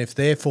 And then if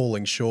they're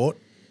falling short,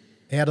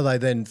 how do they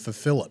then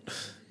fulfill it?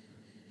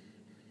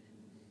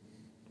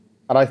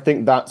 And I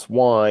think that's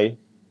why,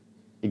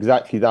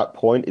 exactly that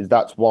point,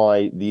 that's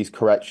why these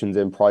corrections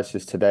in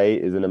prices today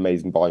is an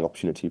amazing buying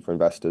opportunity for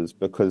investors,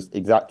 because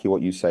exactly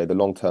what you say, the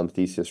long-term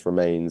thesis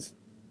remains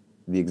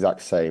the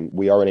exact same.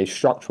 We are in a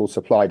structural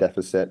supply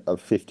deficit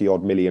of 50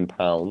 odd million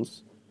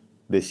pounds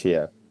this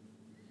year,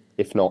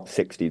 if not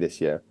 60 this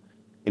year.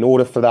 In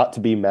order for that to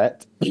be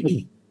met,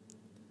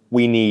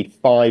 we need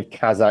 5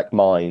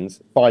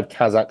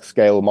 Kazakh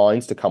scale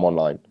mines to come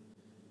online.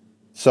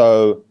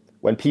 So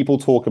when people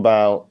talk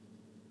about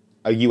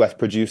a US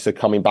producer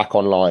coming back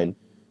online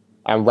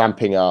and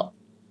ramping up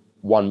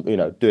doing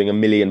 £1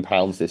 million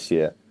this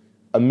year,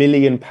 £1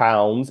 million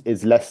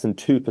is less than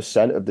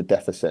 2% of the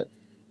deficit.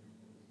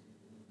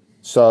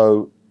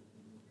 So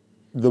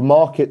the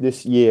market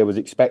this year was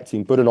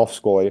expecting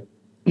Budenovskoye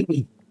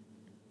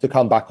to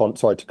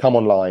come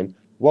online,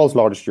 world's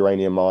largest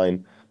uranium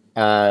mine,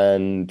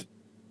 and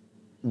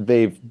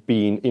they've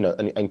been,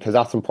 and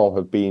Kazatomprom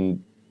have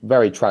been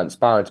very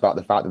transparent about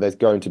the fact that there's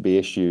going to be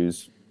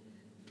issues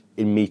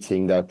in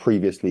meeting their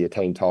previously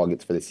attained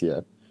targets for this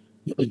year.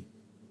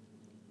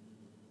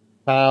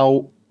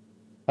 How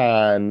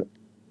can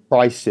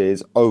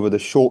prices over the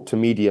short to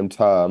medium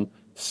term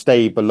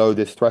stay below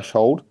this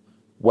threshold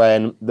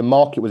when the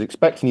market was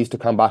expecting these to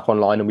come back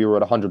online and we were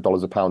at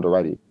 $100 a pound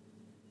already.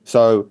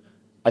 So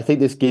I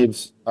think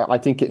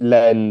it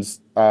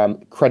lends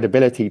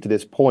credibility to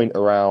this point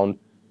around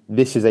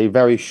this is a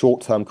very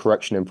short-term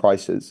correction in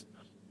prices.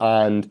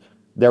 And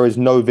there is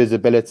no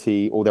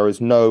visibility or there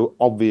is no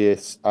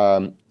obvious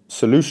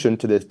solution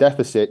to this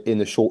deficit in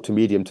the short to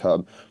medium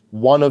term.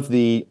 One of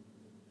the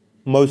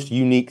most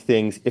unique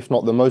things, if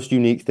not the most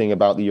unique thing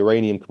about the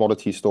uranium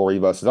commodity story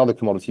versus other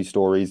commodity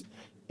stories,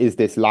 is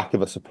this lack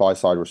of a supply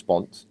side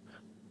response.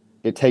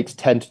 It takes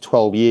 10 to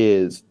 12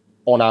 years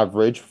on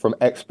average from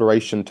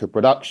exploration to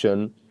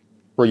production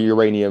for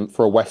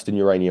a Western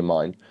uranium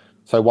mine.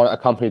 So a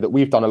company that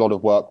we've done a lot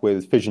of work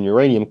with, Fission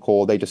Uranium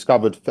Core, they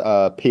discovered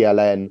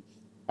PLN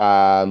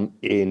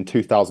in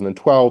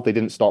 2012. They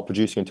didn't start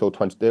producing until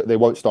they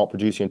won't start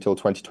producing until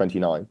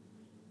 2029.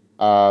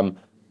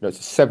 It's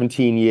a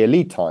 17-year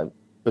lead time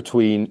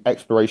between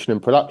exploration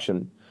and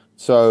production.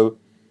 So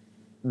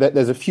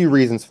there's a few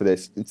reasons for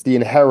this. It's the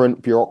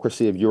inherent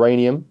bureaucracy of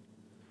uranium.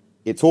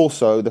 It's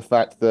also the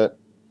fact that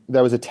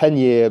there was a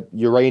 10-year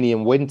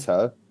uranium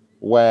winter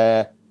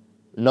where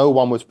no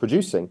one was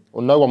producing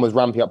or no one was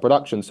ramping up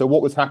production. So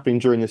what was happening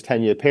during this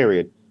 10-year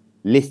period?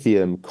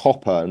 Lithium,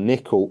 copper,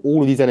 nickel,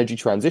 all of these energy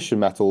transition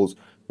metals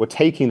were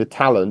taking the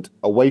talent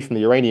away from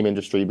the uranium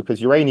industry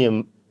because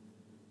uranium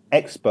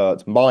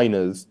experts,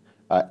 miners,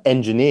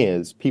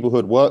 engineers, people who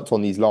had worked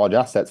on these large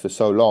assets for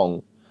so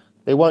long,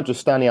 they weren't just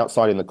standing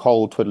outside in the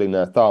cold, twiddling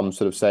their thumbs,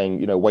 sort of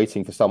saying,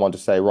 waiting for someone to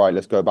say, right,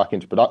 let's go back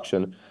into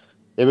production.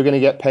 They were going to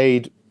get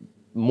paid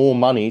more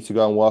money to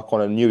go and work on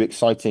a new,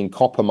 exciting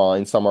copper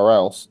mine somewhere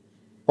else,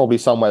 probably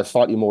somewhere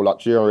slightly more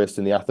luxurious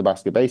in the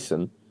Athabasca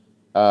Basin.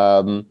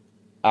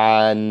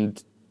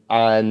 And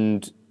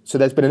so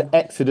there's been an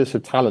exodus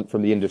of talent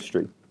from the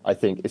industry, I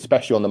think,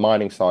 especially on the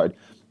mining side.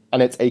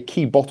 And it's a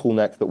key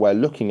bottleneck that we're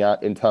looking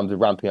at in terms of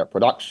ramping up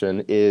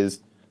production is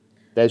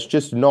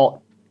there's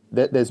not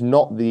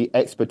the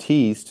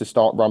expertise to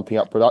start ramping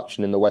up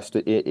production in the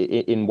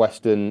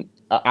Western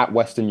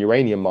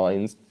uranium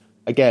mines.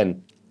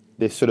 Again,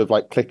 this sort of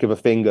like click of a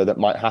finger that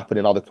might happen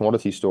in other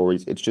commodity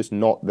stories. It's just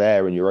not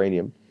there in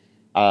uranium.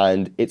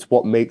 And it's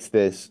what makes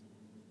this,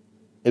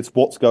 it's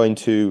what's going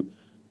to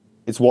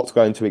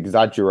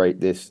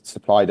exaggerate this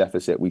supply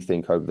deficit, we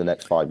think, over the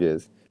next 5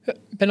 years.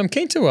 Ben, I'm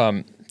keen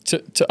to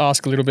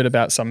ask a little bit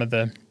about some of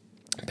the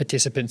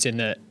participants in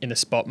the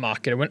spot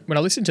market. When I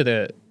listened to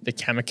the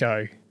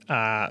Cameco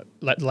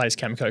latest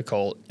Cameco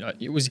call,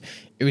 it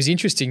was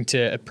interesting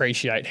to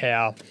appreciate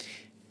how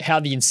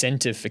the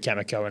incentive for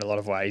Cameco in a lot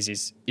of ways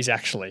is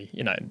actually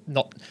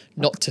not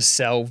to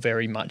sell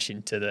very much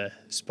into the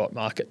spot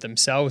market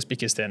themselves,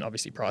 because then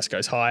obviously price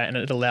goes higher and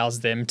it allows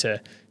them to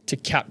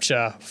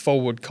capture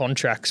forward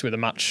contracts with a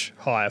much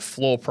higher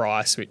floor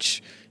price,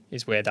 which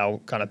is where they'll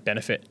kind of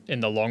benefit in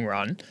the long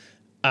run.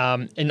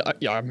 And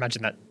I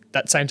imagine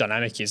that same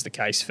dynamic is the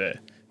case for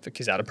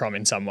Kazatomprom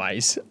in some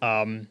ways.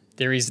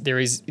 There is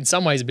in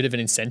some ways a bit of an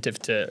incentive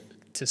to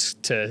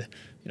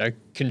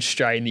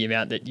constrain the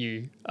amount that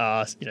you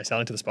are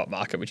selling to the spot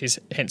market, which is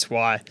hence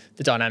why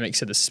the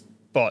dynamics of the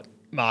spot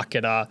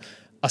market are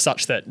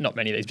such that not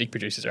many of these big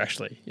producers are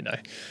actually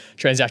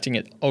transacting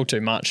it all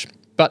too much.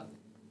 But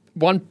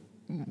one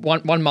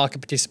market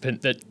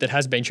participant that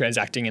has been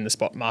transacting in the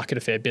spot market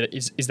a fair bit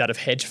is that of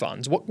hedge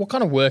funds. What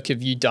kind of work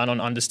have you done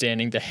on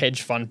understanding the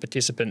hedge fund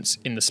participants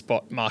in the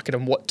spot market,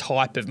 and what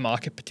type of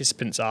market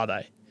participants are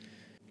they?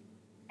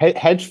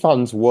 Hedge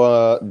funds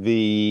were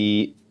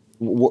the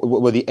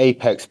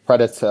apex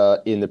predator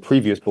in the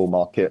previous bull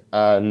market,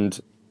 and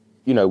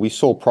we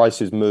saw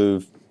prices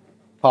move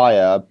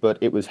higher, but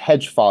it was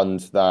hedge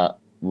funds that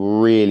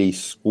really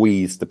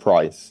squeezed the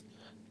price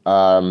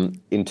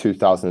in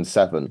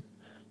 2007.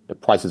 The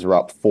prices were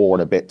up 4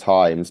 and a bit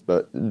times,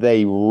 but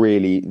they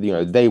really,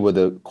 they were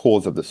the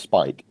cause of the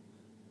spike.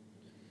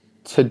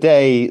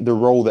 Today, the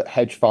role that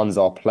hedge funds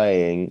are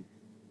playing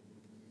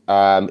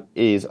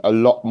is a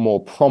lot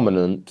more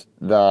prominent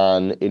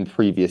than in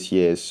previous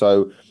years.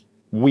 So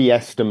we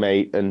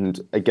estimate,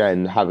 and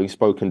again, having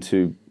spoken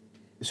to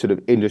sort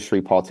of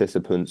industry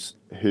participants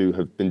who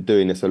have been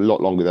doing this a lot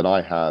longer than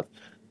I have,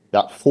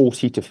 that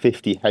 40 to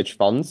 50 hedge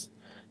funds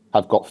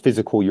have got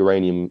physical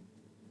uranium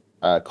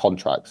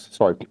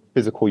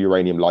physical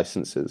uranium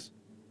licenses.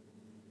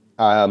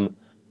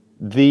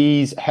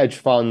 These hedge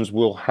funds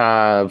will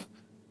have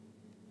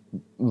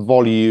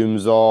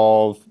volumes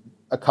of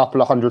a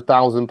couple of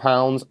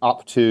 £100,000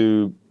 up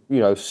to,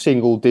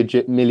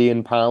 single-digit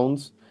million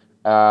pounds.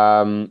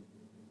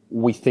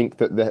 We think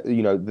that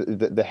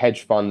the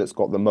hedge fund that's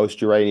got the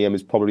most uranium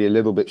is probably a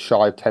little bit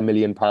shy of £10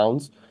 million.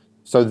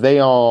 So they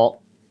are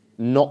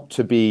not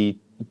to be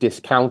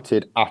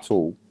discounted at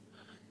all.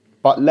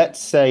 But let's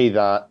say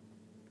that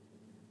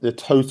the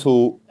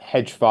total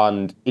hedge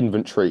fund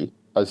inventory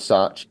as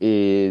such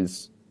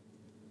is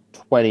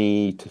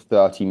 20 to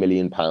 30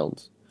 million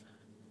pounds.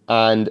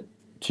 And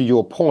to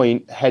your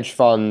point, hedge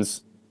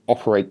funds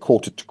operate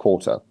quarter to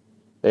quarter.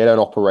 They don't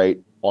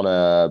operate on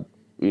a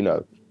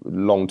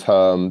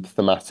long-term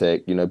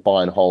thematic,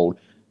 buy and hold.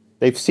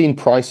 They've seen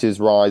prices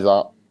rise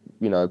up,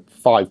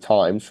 5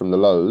 times from the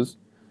lows.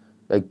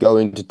 They're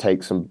going to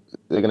take some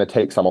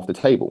off the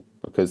table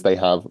because they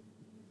have,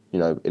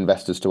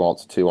 investors to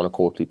answer to on a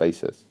quarterly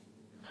basis.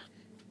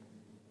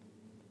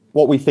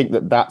 What we think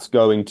that's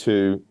going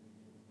to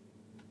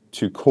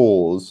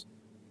cause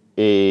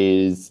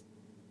is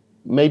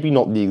maybe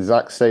not the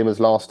exact same as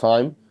last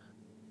time,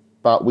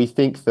 but we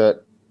think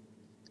that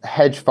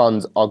hedge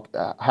funds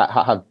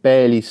have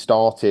barely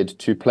started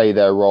to play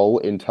their role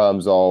in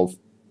terms of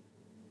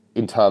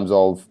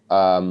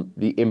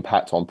the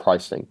impact on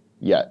pricing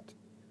yet.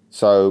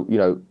 So,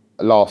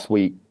 last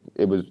week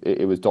it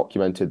was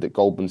documented that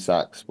Goldman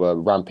Sachs were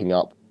ramping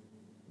up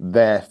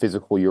their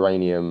physical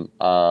uranium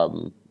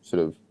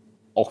sort of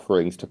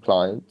offerings to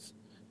clients.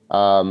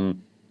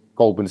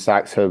 Goldman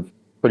Sachs have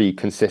pretty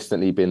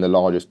consistently been the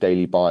largest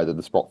daily buyer of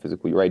the Sprott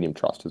Physical Uranium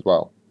Trust as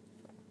well.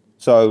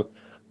 So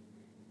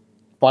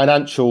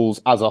financials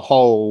as a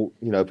whole,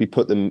 if we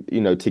put them,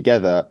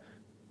 together,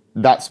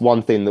 that's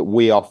one thing that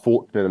we are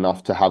fortunate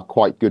enough to have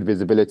quite good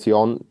visibility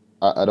on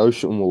at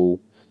Oceanwall,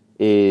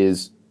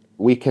 is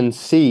we can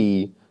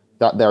see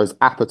that there is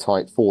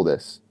appetite for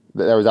this,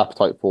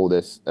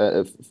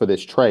 for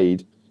this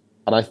trade.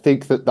 And I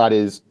think that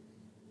is,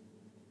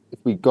 if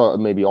we go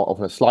maybe off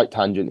on a slight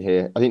tangent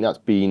here, I think that's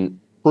been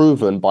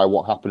proven by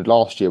what happened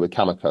last year with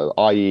Cameco,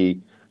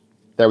 i.e.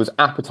 there was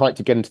appetite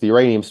to get into the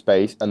uranium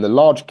space, and the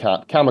large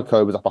cap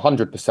Cameco was up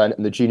 100%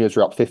 and the juniors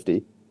were up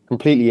 50%,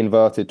 completely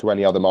inverted to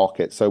any other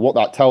market. So what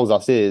that tells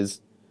us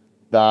is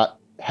that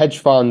hedge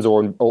funds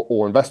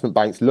or investment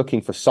banks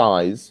looking for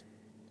size,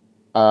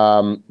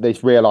 they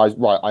realize,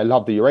 right, I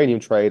love the uranium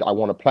trade, I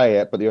want to play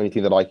it, but the only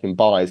thing that I can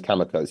buy is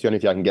Cameco. It's the only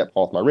thing I can get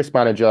past my risk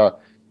manager.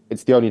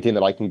 It's the only thing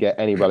that I can get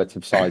any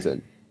relative size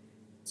in.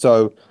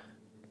 So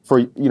for,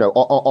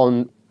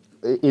 on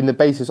the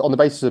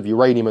basis of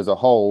uranium as a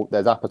whole,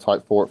 there's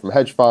appetite for it from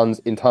hedge funds.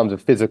 In terms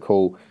of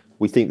physical,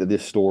 we think that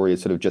this story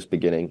is sort of just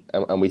beginning,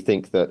 and we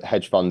think that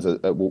hedge funds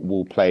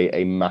will play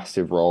a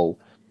massive role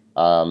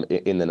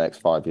in the next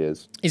 5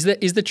 years. Is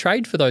the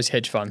trade for those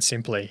hedge funds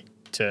simply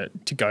to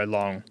go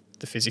long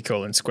the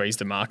physical and squeeze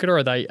the market, or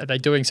are they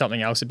doing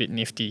something else a bit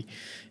nifty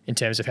in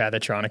terms of how they're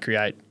trying to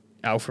create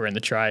alpha in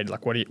the trade?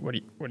 Like, what do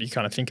you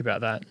kind of think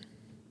about that?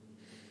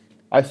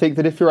 I think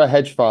that if you're a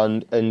hedge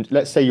fund, and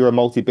let's say you're a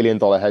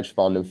multi-billion-dollar hedge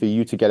fund, and for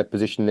you to get a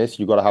position in this,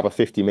 you've got to have a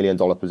 $50 million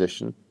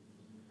position.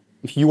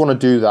 If you want to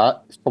do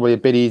that, it's probably a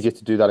bit easier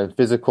to do that in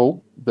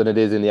physical than it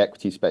is in the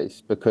equity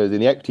space, because in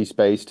the equity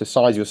space, to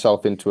size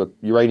yourself into an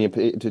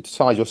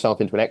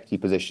equity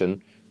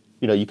position,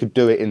 you could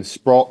do it in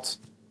Sprott,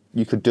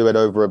 you could do it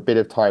over a bit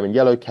of time in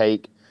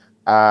Yellowcake,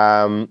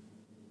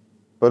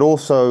 but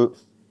also,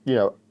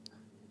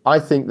 I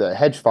think that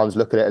hedge funds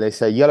look at it and they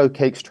say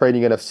Yellowcake's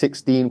trading at a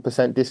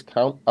 16%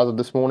 discount as of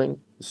this morning.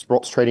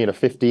 Sprott's trading at a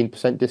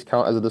 15%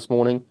 discount as of this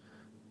morning.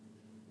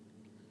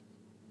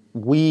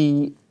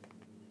 These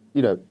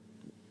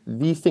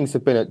things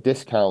have been at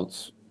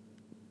discounts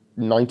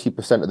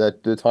 90% of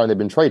the time they've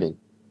been trading.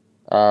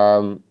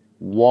 The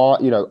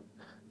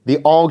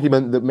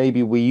argument that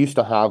maybe we used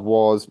to have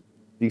was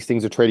these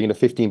things are trading at a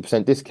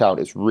 15%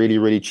 discount. It's really,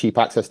 really cheap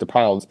access to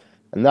pounds.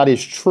 And that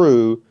is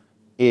true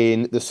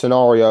in the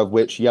scenario of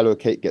which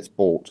Yellowcake gets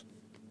bought,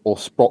 or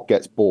Sprott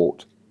gets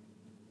bought,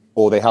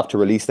 or they have to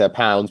release their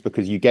pounds,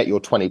 because you get your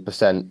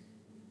 20%,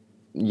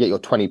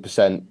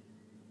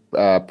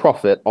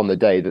 profit on the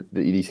day that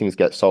these things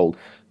get sold.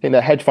 I think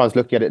that hedge funds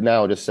looking at it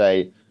now just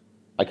say,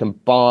 I can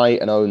buy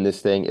and own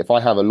this thing. If I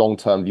have a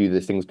long-term view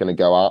this thing's going to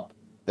go up,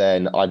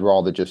 then I'd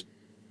rather just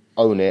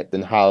own it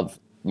than have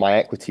my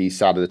equity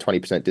sat at a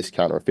 20%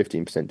 discount or a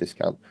 15%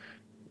 discount.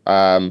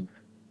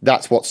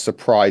 That's what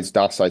surprised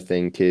us, I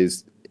think,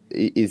 is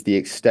the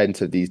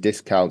extent of these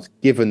discounts,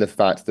 given the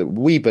fact that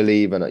we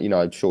believe, and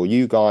I'm sure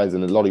you guys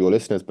and a lot of your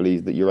listeners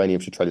believe, that uranium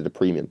should trade at a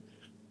premium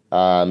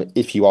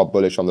if you are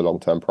bullish on the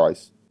long-term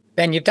price.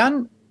 Ben, you've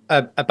done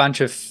a bunch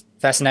of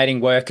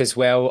fascinating work as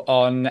well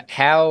on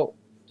how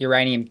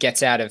uranium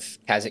gets out of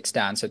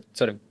Kazakhstan, so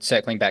sort of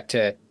circling back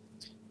to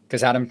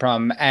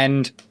Kazatomprom,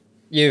 and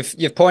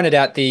you've pointed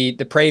out the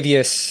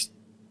previous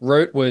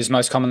route was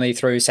most commonly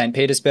through St.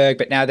 Petersburg,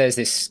 but now there's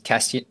this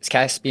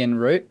Caspian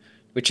route,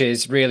 which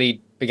has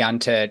really begun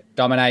to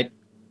dominate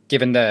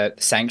given the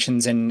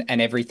sanctions and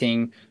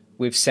everything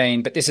we've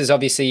seen. But this has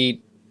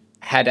obviously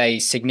had a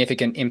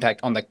significant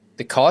impact on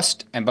the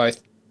cost, and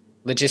both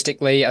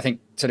logistically, I think,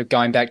 sort of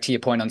going back to your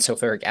point on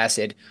sulphuric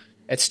acid,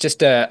 it's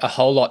just a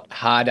whole lot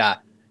harder.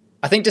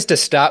 I think just to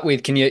start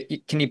with, can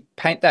you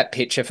paint that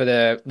picture for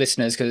the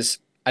listeners? Because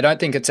I don't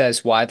think it's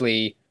as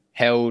widely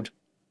held,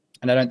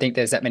 and I don't think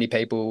there's that many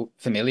people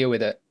familiar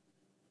with it.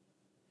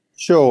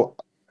 Sure.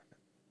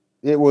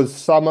 It was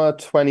summer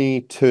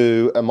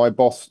 22, and my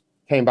boss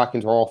came back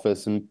into our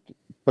office and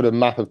put a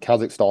map of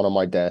Kazakhstan on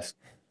my desk,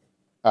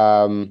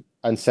 and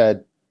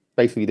said,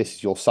 basically, this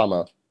is your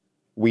summer.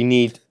 We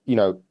need,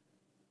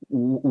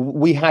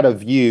 we had a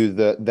view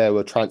that there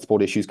were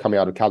transport issues coming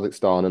out of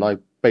Kazakhstan, and I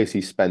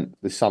basically spent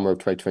the summer of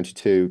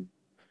 2022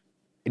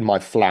 in my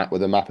flat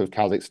with a map of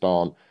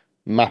Kazakhstan,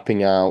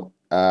 mapping out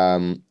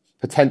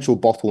potential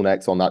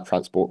bottlenecks on that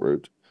transport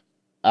route.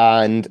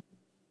 And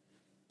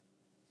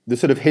the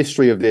sort of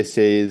history of this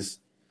is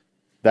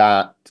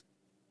that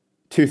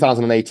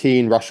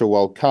 2018 Russia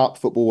World Cup,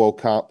 Football World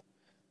Cup,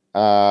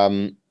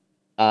 and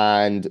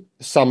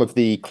some of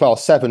the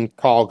Class 7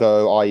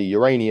 cargo, i.e.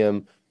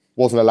 uranium,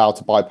 wasn't allowed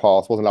to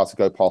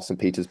go past St.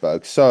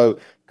 Petersburg. So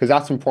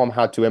Kazatomprom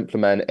had to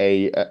implement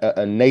a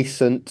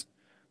nascent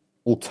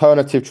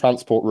alternative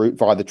transport route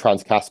via the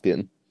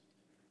Trans-Caspian.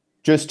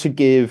 Just to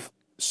give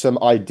some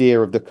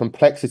idea of the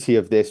complexity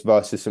of this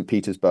versus St.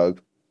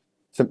 Petersburg.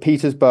 St.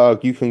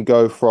 Petersburg, you can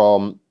go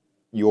from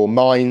your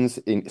mines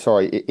in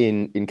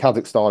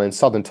Kazakhstan, in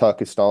southern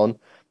Turkestan,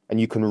 and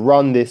you can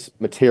run this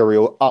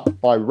material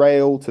up by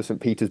rail to St.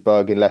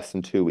 Petersburg in less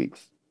than 2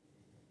 weeks.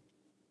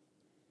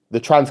 The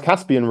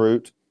Trans-Caspian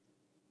route,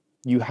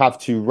 you have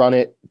to run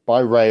it by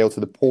rail to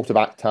the port of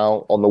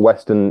Aktau on the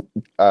western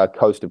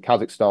coast of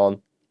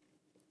Kazakhstan.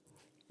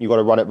 You've got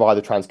to run it via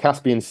the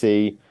Trans-Caspian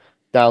Sea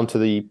down to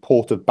the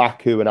port of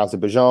Baku in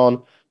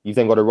Azerbaijan. You've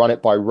then got to run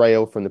it by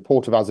rail from the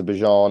port of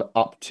Azerbaijan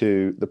up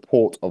to the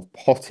port of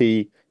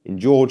Poti in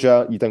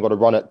Georgia. You've then got to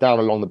run it down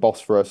along the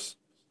Bosphorus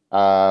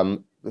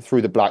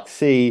through the Black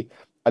Sea,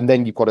 and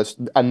then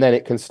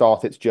it can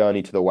start its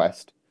journey to the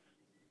west.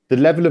 The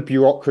level of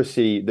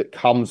bureaucracy that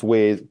comes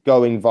with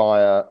going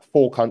via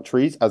 4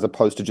 countries as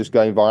opposed to just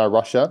going via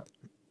Russia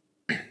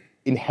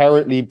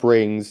inherently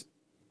brings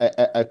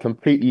a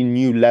completely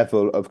new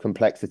level of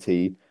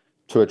complexity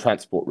to a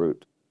transport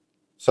route.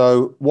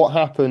 So what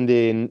happened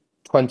in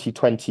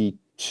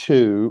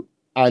 2022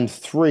 and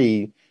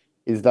 3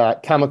 is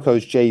that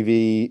Cameco's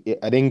JV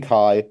at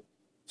Inkai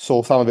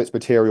saw some of its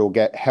material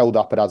get held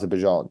up at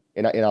Azerbaijan,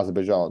 in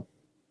Azerbaijan.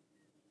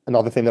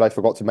 Another thing that I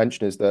forgot to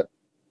mention is that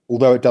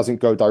although it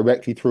doesn't go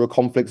directly through a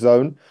conflict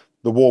zone,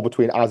 the war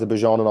between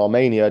Azerbaijan and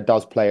Armenia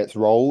does play its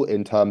role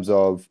in terms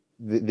of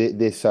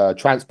this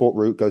transport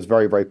route goes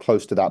very, very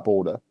close to that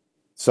border.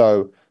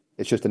 So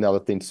it's just another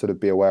thing to sort of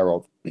be aware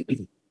of.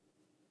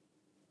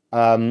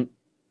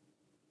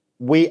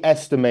 We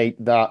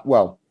estimate that,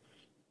 well,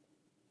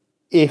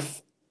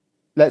 if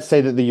let's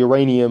say that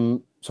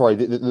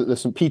the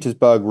St.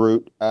 Petersburg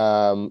route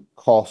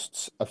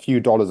costs a few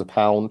dollars a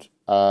pound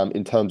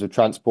in terms of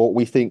transport,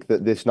 we think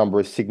that this number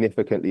is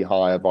significantly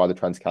higher via the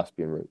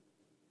Trans-Caspian route.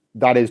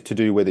 That is to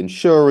do with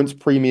insurance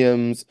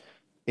premiums.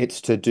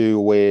 It's to do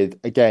with,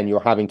 again, you're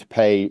having to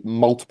pay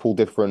multiple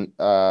different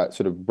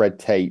sort of red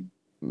tape,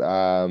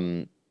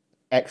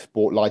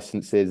 export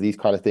licenses, these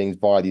kind of things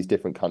via these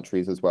different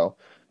countries as well.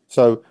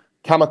 So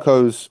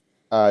Cameco's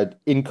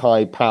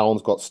Inkai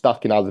pounds got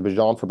stuck in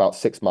Azerbaijan for about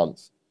 6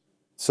 months.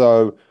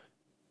 So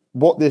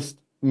what this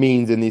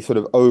means in the sort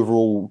of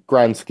overall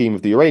grand scheme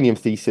of the uranium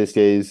thesis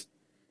is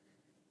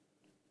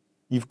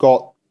you've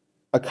got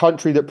a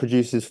country that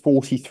produces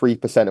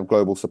 43% of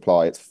global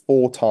supply. It's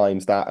 4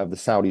 times that of the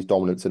Saudis'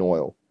 dominance in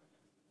oil.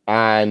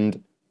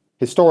 And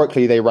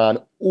historically, they ran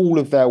all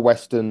of their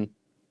Western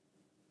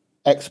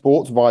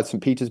exports via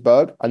St.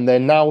 Petersburg, and they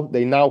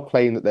now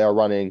claim that they are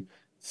running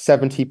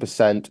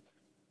 70%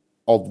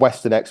 of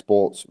Western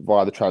exports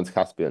via the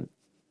Trans-Caspian.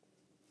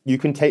 You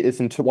can take this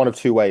into one of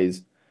 2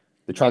 ways.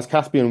 The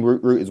Trans-Caspian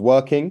route is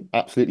working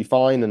absolutely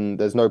fine and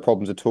there's no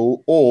problems at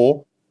all,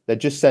 or they're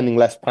just sending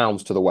less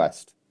pounds to the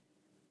West.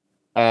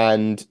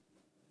 And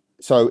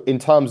so in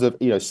terms of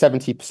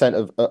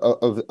 70%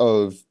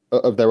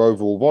 of their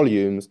overall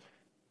volumes,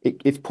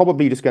 it's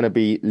probably just going to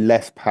be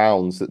less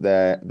pounds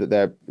that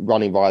they're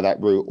running via that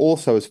route.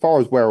 Also, as far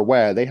as we're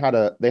aware, they had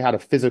a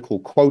physical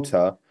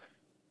quota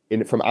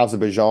from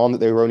Azerbaijan that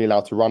they were only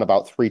allowed to run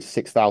about 3,000 to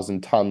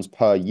 6,000 tons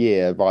per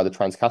year via the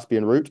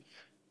Trans-Caspian route.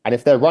 And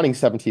if they're running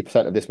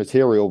 70% of this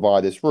material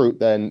via this route,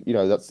 then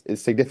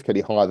it's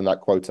significantly higher than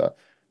that quota.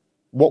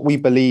 What we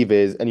believe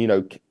is, and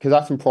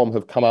Kazatomprom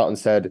have come out and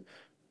said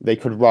they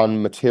could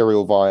run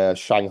material via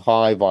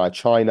Shanghai, via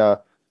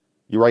China.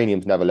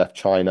 Uranium's never left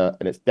China,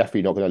 and it's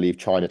definitely not going to leave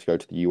China to go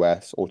to the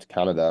US or to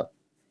Canada.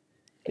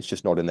 It's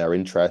just not in their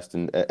interest,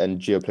 and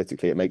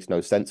geopolitically, it makes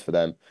no sense for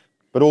them.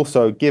 But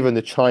also, given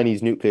the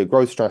Chinese nuclear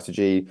growth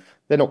strategy,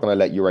 they're not going to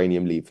let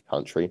uranium leave the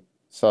country.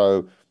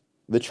 So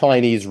the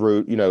Chinese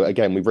route,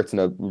 again, we've written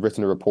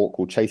a report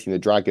called "Chasing the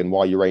Dragon: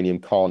 Why Uranium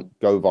Can't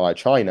Go Via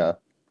China."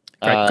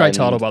 Great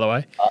title, by the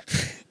way.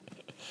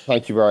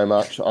 Thank you very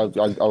much. I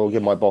will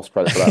give my boss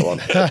credit for that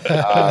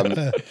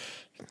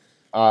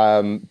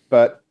one.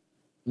 But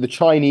the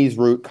Chinese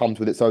route comes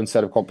with its own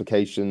set of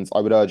complications.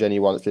 I would urge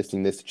anyone that's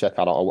listening to this to check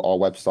out our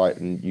website,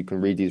 and you can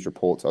read these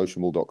reports,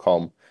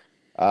 oceanwall.com.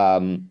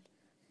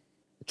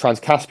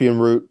 Trans-Caspian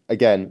route,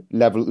 again,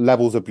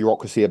 levels of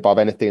bureaucracy above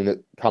anything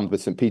that comes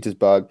with St.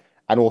 Petersburg,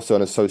 and also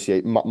an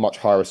much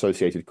higher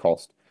associated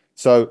cost.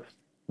 So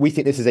we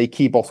think this is a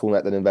key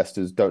bottleneck that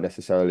investors don't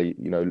necessarily,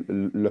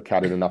 look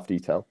at in enough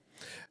detail.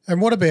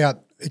 And what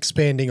about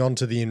expanding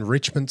onto the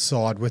enrichment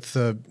side with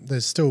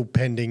there's still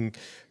pending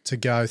to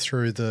go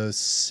through the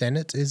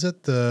Senate, is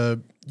it?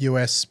 The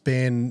US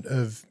ban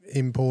of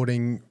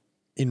importing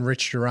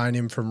enriched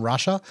uranium from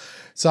Russia.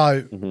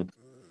 So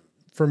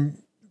from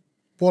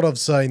what I've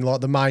seen,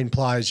 like the main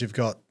players, you've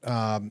got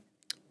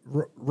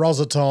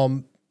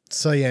Rosatom,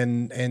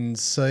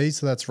 CNNC,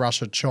 so that's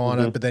Russia,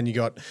 China, but then you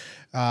got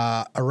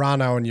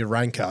Urano and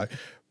Urenco.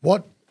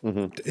 What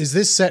is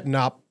this setting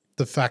up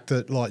the fact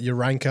that like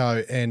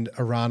Urenco and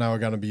Urano are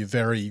going to be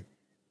very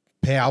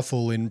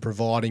powerful in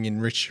providing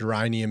enriched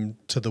uranium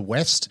to the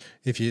West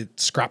if you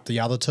scrap the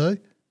other two?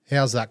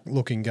 How's that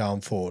looking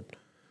going forward?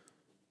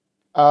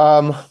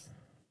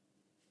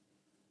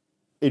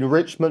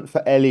 Enrichment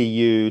for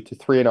LEU to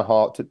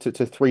 3.5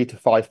 to 3 to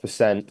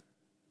 5%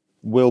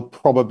 will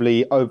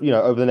probably over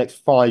the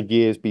next 5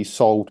 years be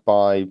solved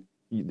by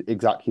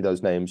exactly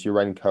those names,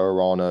 Urenco,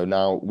 Urano.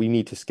 Now we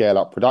need to scale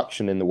up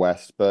production in the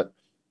West, but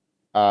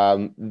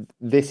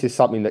this is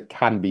something that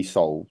can be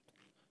solved.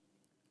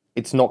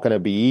 It's not going to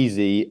be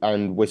easy,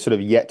 and we're sort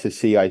of yet to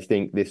see, I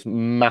think, this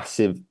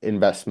massive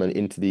investment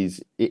into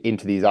these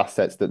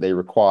assets that they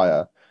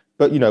require.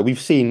 But we've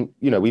seen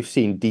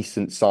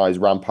decent size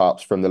ramp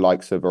ups from the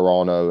likes of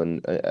Urano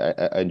and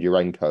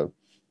Urenco.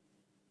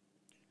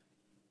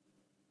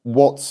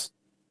 What's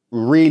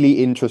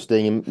really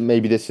interesting, and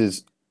maybe this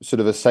is sort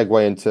of a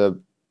segue into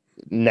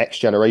next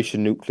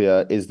generation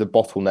nuclear, is the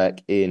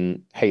bottleneck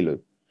in HALEU,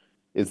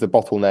 is the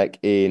bottleneck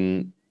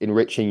in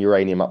enriching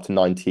uranium up to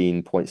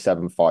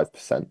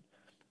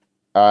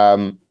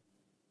 19.75%.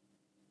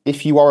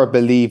 If you are a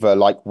believer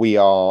like we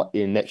are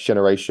in next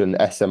generation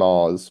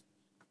SMRs,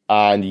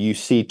 and you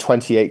see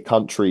 28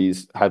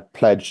 countries have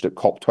pledged at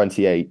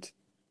COP28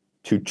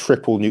 to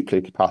triple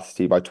nuclear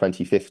capacity by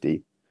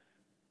 2050,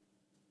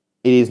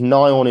 it is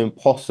nigh on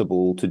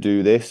impossible to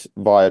do this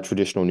via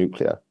traditional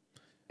nuclear,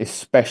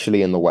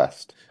 especially in the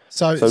West.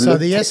 So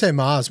the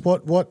SMRs,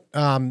 what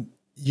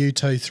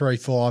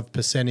U235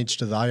 percentage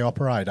do they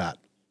operate at?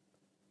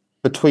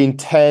 Between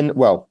 10,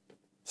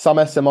 some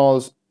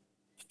SMRs,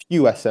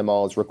 few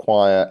SMRs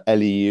require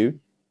LEU.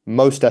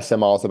 Most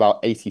SMRs, about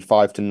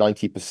 85 to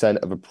 90%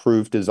 of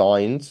approved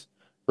designs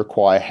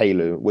require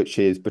HALEU, which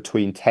is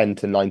between 10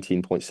 to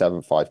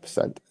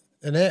 19.75%.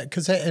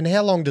 And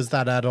how long does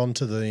that add on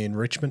to the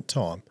enrichment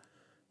time?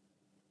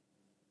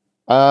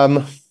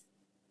 At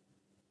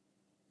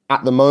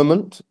the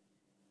moment,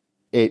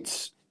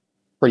 it's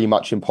pretty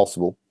much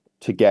impossible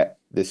to get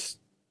this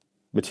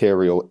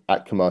material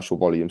at commercial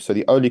volume. So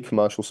the only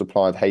commercial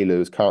supply of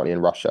HALEU is currently in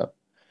Russia.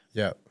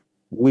 Yeah.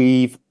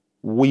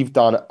 We've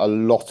done a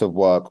lot of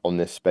work on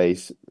this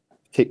space,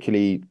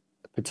 particularly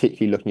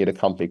looking at a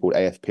company called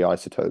ASP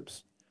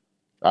Isotopes.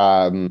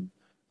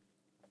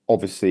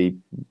 Obviously,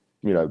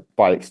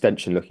 by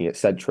extension, looking at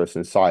Centrus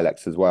and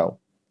Silex as well.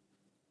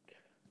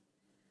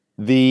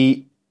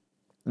 The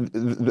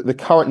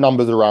current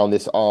numbers around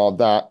this are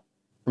that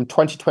from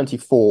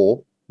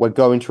 2024, we're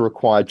going to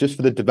require, just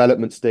for the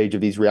development stage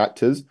of these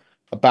reactors,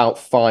 about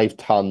 5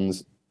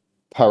 tons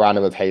per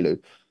annum of HALEU.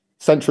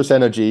 Centrus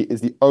Energy is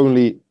the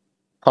only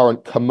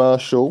current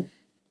commercial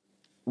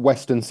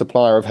Western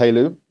supplier of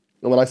HALEU.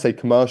 And when I say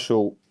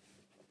commercial,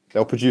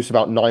 they'll produce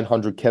about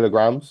 900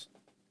 kilograms.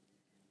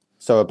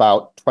 So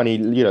about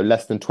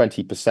less than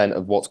 20%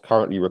 of what's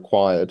currently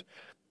required.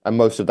 And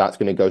most of that's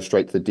going to go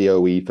straight to the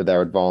DOE for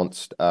their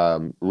advanced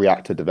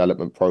reactor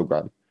development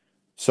program.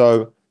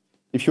 So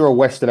if you're a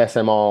Western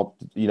SMR,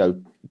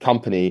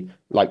 company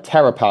like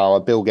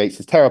TerraPower, Bill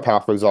Gates'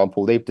 TerraPower, for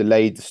example, they've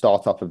delayed the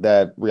startup of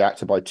their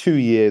reactor by 2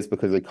 years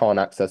because they can't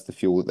access the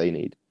fuel that they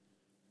need.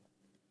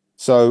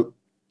 So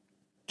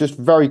just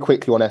very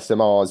quickly on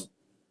SMRs,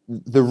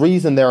 the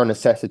reason they're a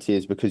necessity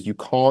is because you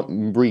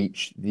can't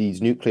reach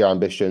these nuclear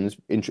ambitions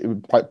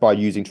by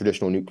using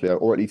traditional nuclear,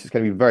 or at least it's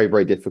going to be very,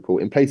 very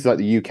difficult. In places like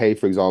the UK,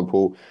 for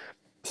example,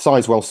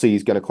 Sizewell C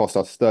is going to cost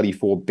us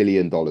 $34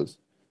 billion.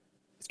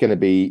 It's going to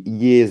be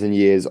years and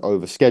years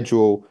over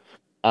schedule.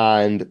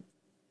 And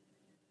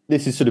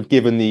this is sort of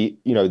given the,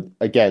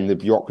 again, the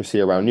bureaucracy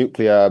around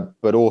nuclear,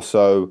 but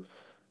also,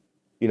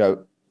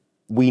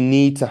 we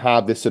need to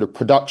have this sort of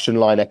production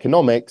line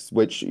economics,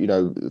 which,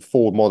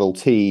 Ford Model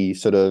T,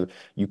 sort of,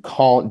 you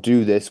can't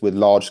do this with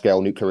large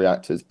scale nuclear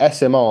reactors.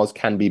 SMRs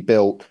can be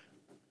built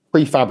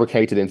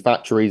prefabricated in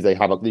factories. They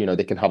have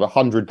they can have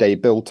 100-day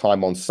build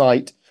time on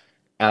site,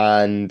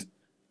 and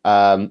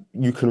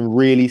you can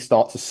really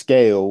start to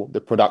scale the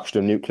production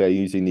of nuclear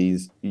using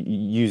these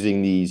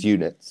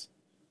units.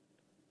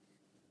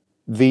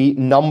 The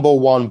number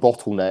one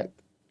bottleneck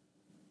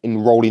in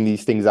rolling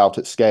these things out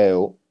at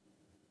scale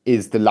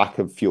is the lack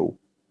of fuel,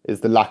 is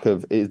the lack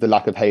of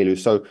HALEU.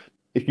 So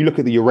if you look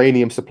at the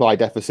uranium supply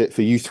deficit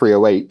for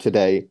U308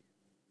 today,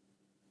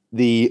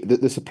 the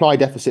supply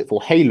deficit for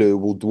HALEU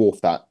will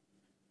dwarf that.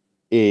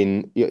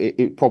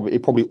 It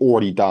probably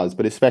already does,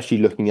 but especially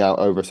looking out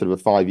over sort of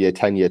a 5-year,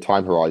 10-year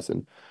time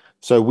horizon.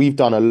 So we've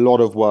done a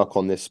lot of work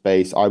on this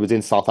space. I was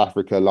in South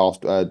Africa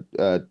last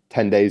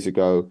 10 days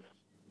ago,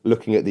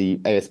 looking at the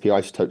ASP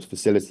Isotopes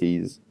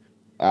facilities,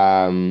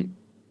 their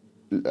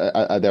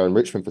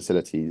enrichment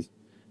facilities.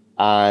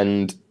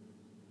 And,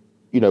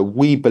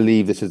 we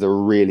believe this is a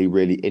really,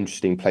 really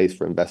interesting place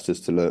for investors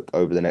to look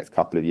over the next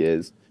couple of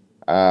years.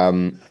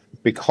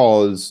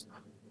 Because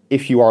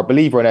if you are a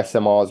believer in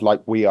SMRs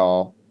like we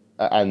are,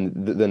 and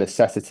the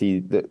necessity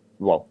that,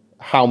 well,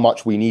 how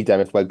much we need them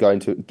if we're going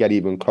to get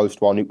even close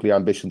to our nuclear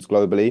ambitions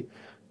globally,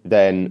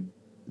 then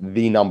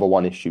the number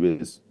one issue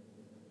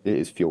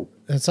is fuel.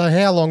 And so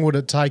how long would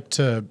it take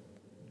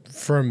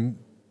from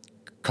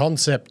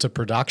concept to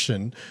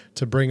production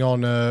to bring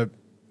on a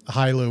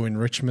HALEU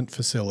enrichment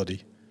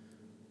facility?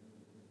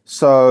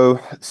 So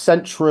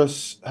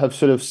Centrus have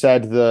sort of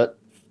said that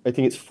I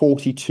think it's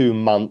 42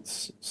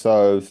 months,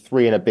 so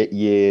 3 and a bit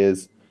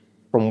years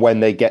from when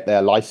they get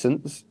their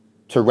license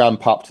to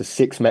ramp up to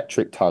 6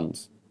 metric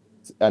tons.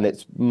 And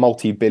it's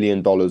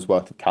multi-billion dollars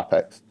worth of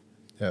capex.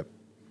 Yep.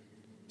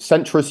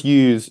 Centrus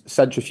use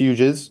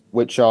centrifuges,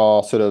 which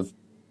are sort of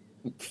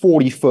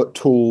 40-foot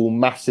tall,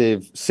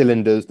 massive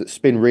cylinders that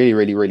spin really,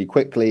 really, really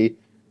quickly.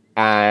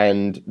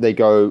 And they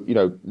go,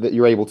 that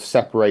you're able to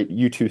separate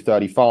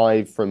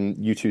U-235 from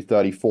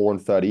U-234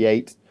 and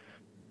 38.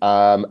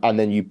 And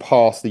then you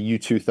pass the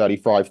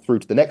U-235 through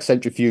to the next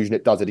centrifuge, and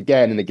it does it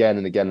again and again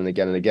and again and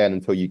again and again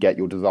until you get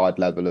your desired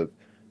level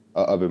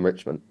of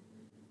enrichment.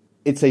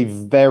 It's a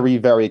very,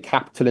 very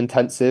capital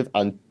intensive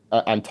and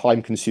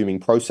time consuming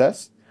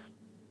process,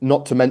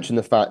 not to mention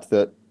the fact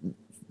that,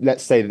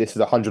 let's say this is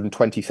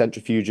 120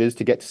 centrifuges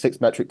to get to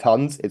 6 metric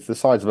tons. It's the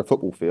size of a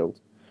football field.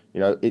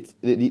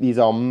 These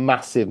are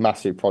massive,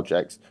 massive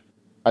projects.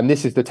 And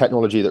this is the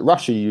technology that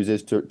Russia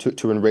uses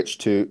to enrich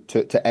to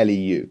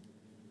LEU.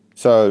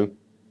 So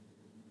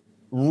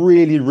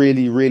really,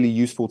 really, really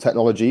useful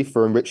technology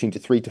for enriching to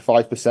 3 to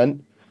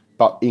 5%,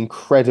 but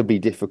incredibly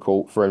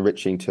difficult for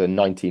enriching to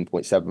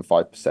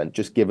 19.75%,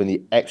 just given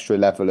the extra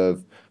level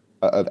of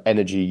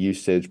energy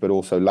usage, but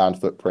also land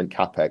footprint,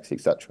 capex,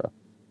 etc.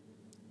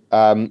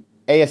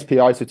 ASP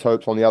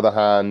Isotopes, on the other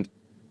hand,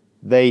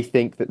 they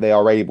think that they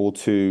are able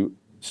to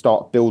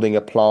start building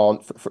a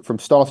plant, from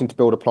starting to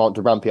build a plant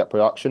to ramping up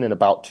production in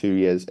about 2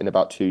 years.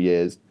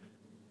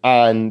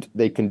 And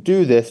they can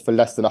do this for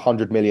less than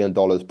 $100 million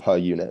per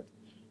unit.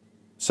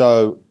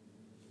 So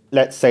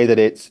let's say that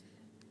it's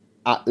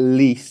at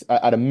least,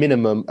 at a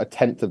minimum, a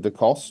tenth of the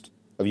cost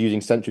of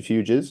using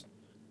centrifuges,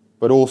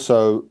 but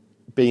also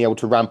being able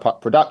to ramp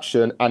up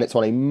production, and it's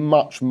on a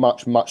much,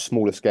 much, much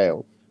smaller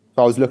scale.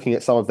 So I was looking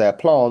at some of their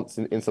plants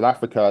in South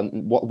Africa,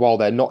 and while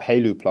they're not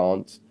HALEU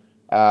plants,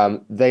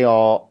 they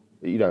are,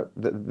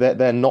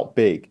 they're not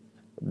big.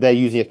 They're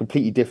using a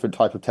completely different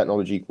type of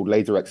technology called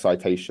laser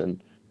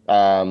excitation,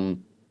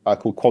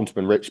 called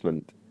quantum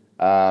enrichment.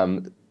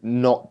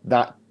 Not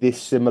that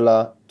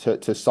dissimilar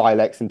to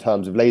Silex in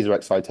terms of laser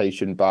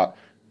excitation, but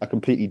a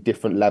completely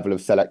different level of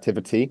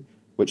selectivity,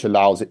 which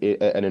allows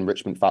an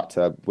enrichment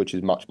factor which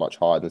is much, much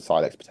higher than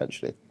Silex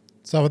potentially.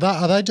 So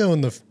are they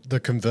doing the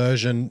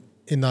conversion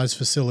in those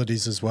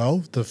facilities as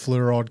well, the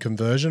fluoride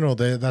conversion, or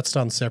that's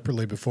done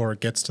separately before it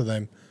gets to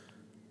them?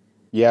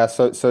 Yeah,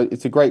 so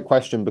it's a great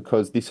question,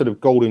 because the sort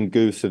of golden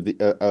goose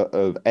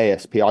of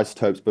ASP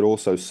Isotopes, but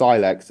also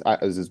Silex,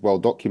 as is well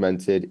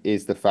documented,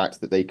 is the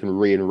fact that they can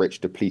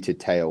re-enrich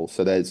depleted tails.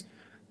 So there's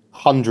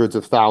hundreds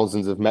of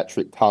thousands of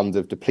metric tons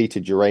of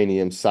depleted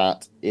uranium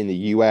sat in the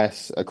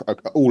US,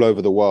 all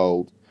over the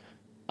world,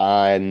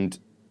 and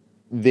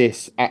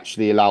this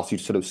actually allows you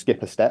to sort of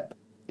skip a step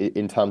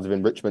in terms of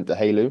enrichment to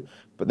HALEU,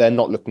 but they're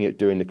not looking at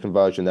doing the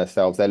conversion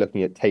themselves. They're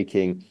looking at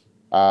taking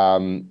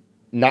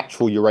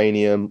natural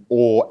uranium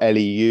or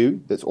LEU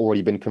that's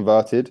already been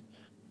converted,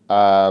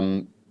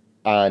 and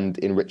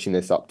enriching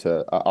this up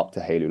to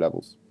HALEU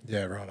levels.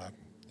 Yeah, right.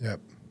 Yep.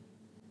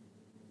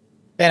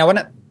 Ben, I want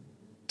to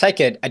take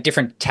a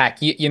different tack.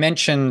 You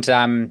mentioned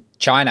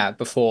China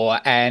before,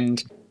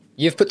 and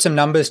you've put some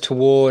numbers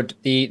toward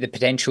the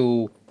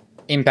potential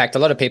impact. A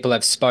lot of people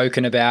have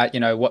spoken about,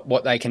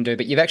 what they can do,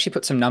 but you've actually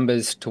put some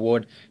numbers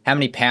toward how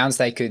many pounds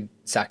they could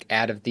suck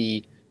out of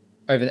the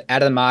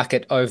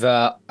market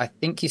over, I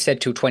think you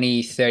said, till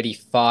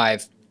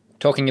 2035,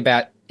 talking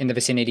about in the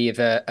vicinity of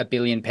 £1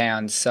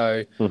 billion.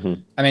 So,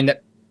 I mean,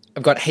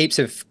 I've got heaps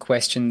of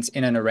questions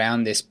in and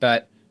around this,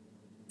 but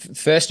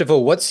first of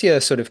all, what's your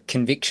sort of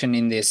conviction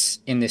in this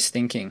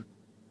thinking?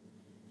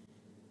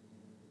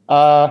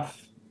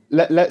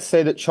 Let's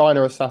say that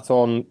China is sat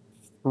on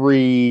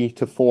 300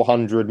 to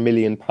 400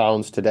 million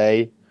pounds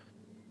today.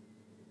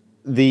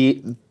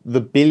 The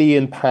 £1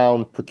 billion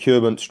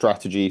procurement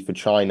strategy for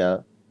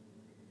China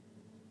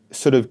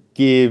sort of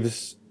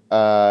gives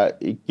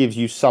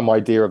you some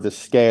idea of the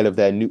scale of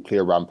their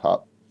nuclear ramp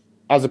up,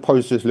 as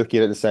opposed to just looking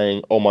at it and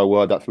saying, "Oh my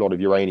word, that's a lot of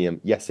uranium."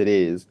 Yes, it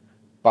is,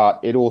 but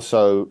it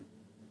also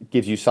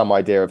gives you some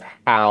idea of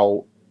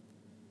how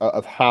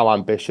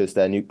ambitious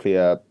their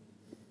nuclear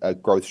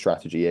growth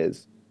strategy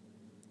is.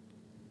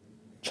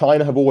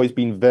 China have always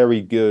been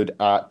very good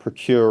at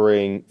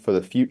procuring for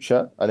the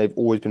future, and they've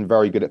always been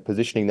very good at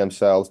positioning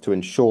themselves to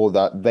ensure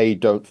that they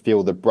don't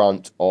feel the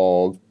brunt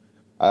of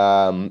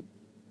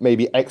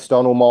maybe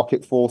external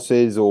market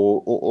forces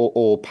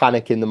or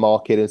panic in the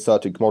market in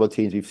certain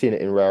commodities. We've seen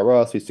it in rare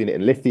earths, we've seen it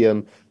in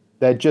lithium.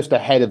 They're just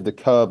ahead of the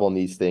curve on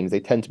these things. They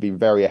tend to be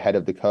very ahead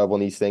of the curve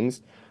on these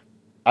things.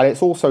 And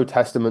it's also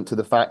testament to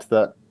the fact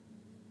that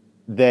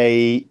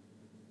they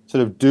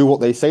sort of do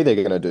what they say they're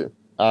going to do.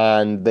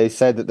 and they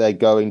said that they're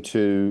going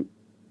to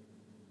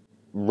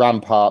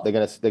ramp up. They're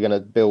gonna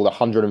build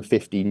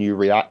 150 new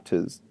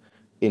reactors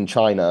in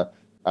China.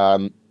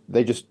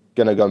 They're just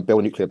gonna go and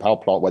build a nuclear power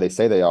plant where they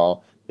say they are.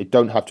 They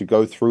don't have to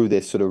go through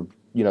this sort of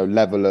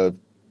level of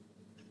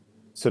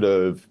sort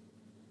of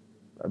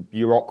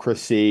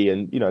bureaucracy,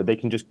 and they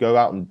can just go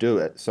out and do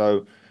it.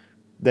 So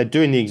they're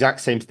doing the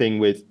exact same thing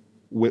with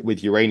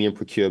uranium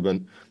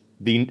procurement.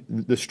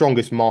 The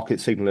strongest market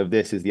signal of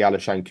this is the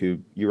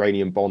Alashankou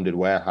uranium bonded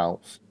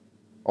warehouse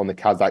on the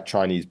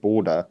Kazakh-Chinese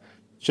border.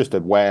 It's just a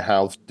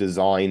warehouse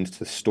designed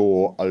to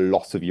store a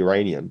lot of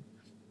uranium.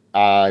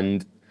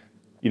 And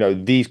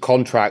these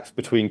contracts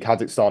between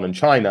Kazakhstan and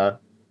China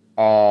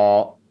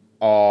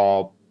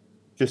are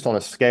just on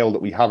a scale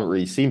that we haven't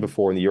really seen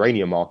before in the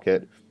uranium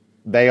market.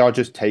 They are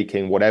just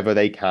taking whatever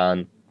they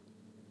can,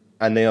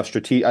 and they are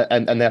strategic,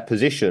 and they're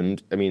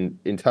positioned. I mean,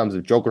 in terms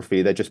of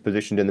geography, they're just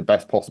positioned in the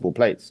best possible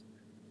place.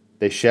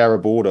 They share a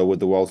border with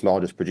the world's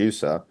largest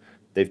producer.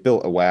 They've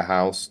built a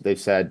warehouse. They've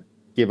said,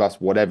 give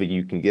us whatever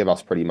you can give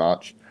us, pretty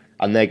much.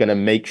 And they're going to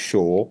make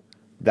sure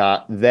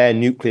that their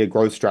nuclear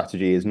growth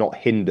strategy is not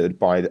hindered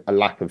by a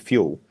lack of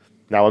fuel.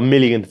 Now, a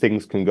million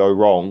things can go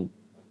wrong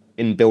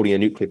in building a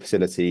nuclear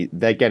facility.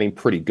 They're getting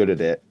pretty good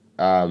at it.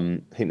 I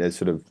think there's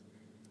sort of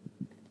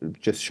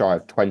just shy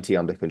of 20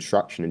 under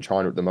construction in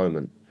China at the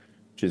moment,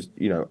 which is,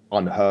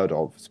 unheard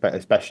of,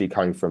 especially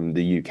coming from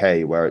the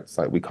UK, where it's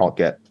like we can't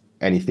get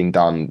anything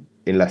done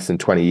in less than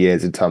 20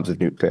 years in terms of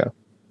nuclear.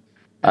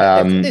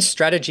 This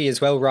strategy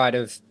as well, right,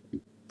 of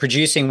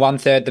producing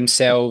 1/3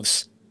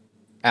 themselves,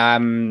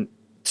 sourcing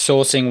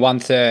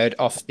 1/3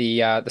 off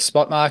the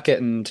spot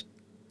market, and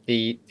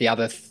the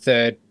other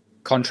third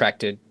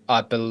contracted,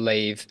 I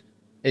believe.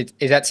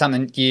 Is that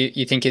something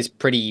you think is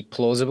pretty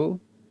plausible?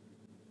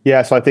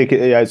 Yeah, so I think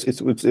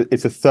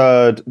it's a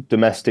third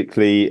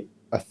domestically,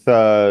 a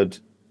third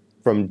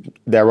from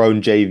their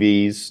own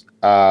JVs,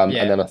 and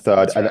then a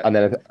third, right, and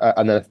then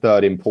a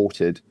third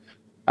imported.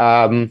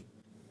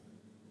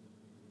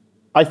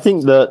 I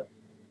think that,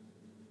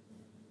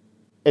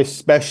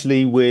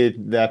 especially with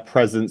their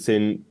presence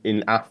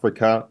in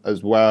Africa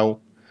as well,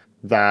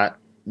 that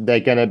they're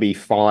going to be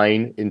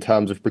fine in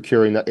terms of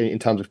procuring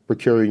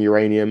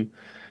uranium.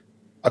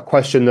 A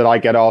question that I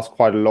get asked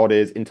quite a lot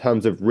is, in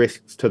terms of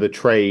risks to the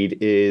trade,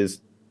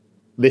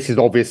 this is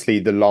obviously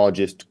the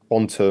largest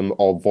quantum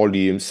of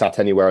volume sat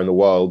anywhere in the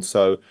world.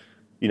 So,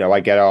 I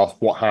get asked,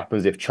 what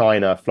happens if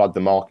China flood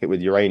the market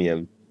with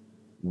uranium?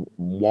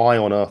 Why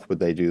on earth would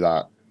they do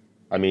that?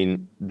 I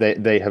mean,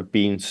 they have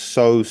been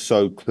so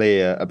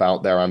clear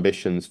about their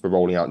ambitions for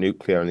rolling out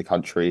nuclear in the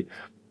country.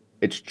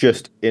 It's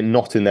just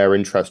not in their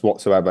interest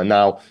whatsoever.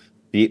 Now,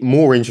 the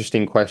more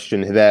interesting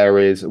question there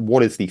is,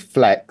 what is the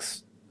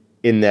flex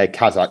in their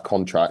Kazakh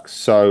contracts?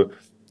 So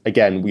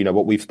again,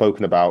 what we've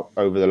spoken about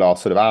over the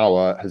last sort of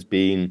hour has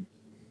been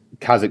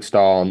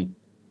Kazakhstan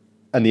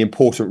and the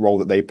important role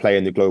that they play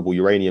in the global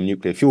uranium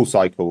nuclear fuel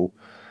cycle.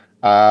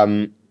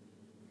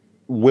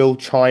 Will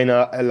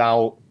China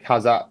allow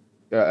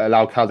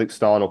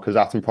Kazakhstan or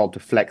Kazatomprom to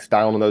flex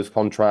down on those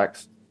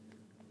contracts?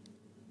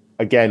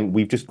 Again,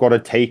 we've just got to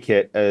take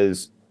it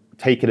as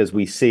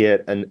we see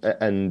it,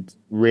 and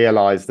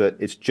realize that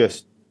it's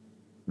just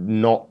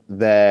not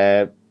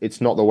it's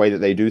not the way that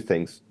they do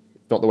things.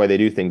 It's not the way they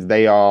do things.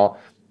 They are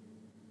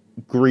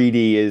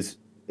greedy is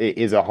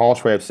a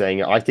harsh way of saying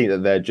it. I think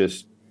that they're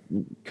just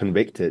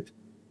convicted.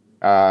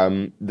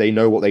 They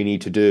know what they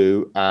need to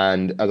do,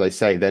 and as I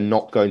say, they're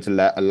not going to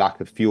let a lack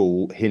of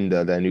fuel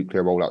hinder their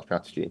nuclear rollout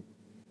strategy.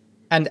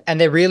 And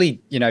they're really,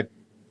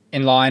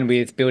 in line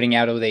with building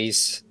out all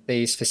these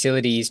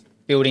facilities,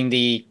 building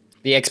the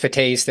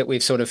expertise that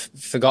we've sort of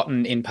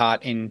forgotten in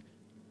part in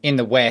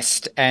the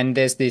West. And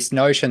there's this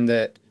notion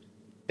that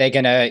they're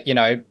going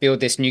to, build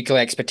this nuclear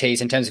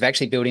expertise in terms of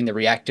actually building the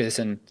reactors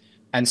and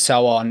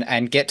so on,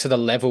 and get to the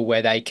level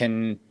where they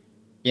can,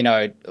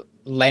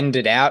 lend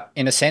it out,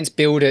 in a sense,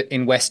 build it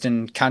in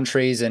Western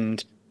countries,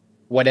 and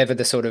whatever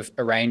the sort of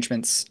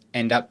arrangements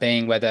end up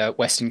being, whether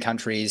Western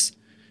countries,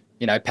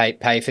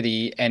 pay for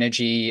the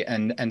energy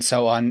and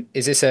so on.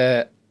 Is this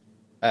a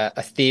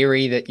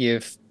theory that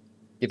you've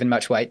given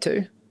much weight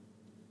to?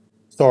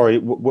 Sorry,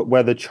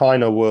 whether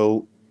China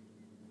will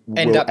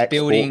end up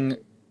building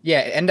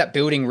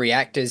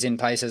reactors in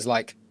places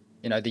like,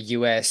 the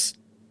US,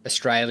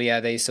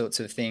 Australia, these sorts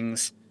of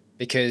things,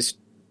 because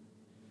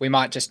we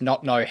might just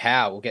not know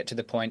how we'll get to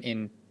the point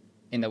in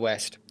the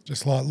West.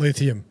 Just like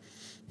lithium.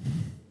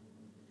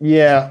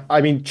 Yeah,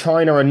 I mean,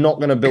 China are not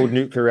going to build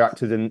nuclear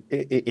reactors in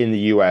the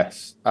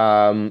US.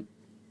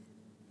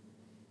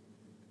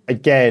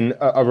 Again,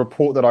 a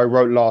report that I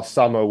wrote last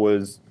summer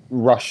was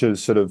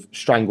Russia's sort of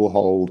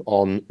stranglehold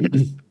on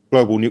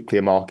global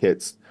nuclear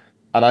markets.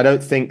 And I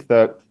don't think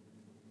that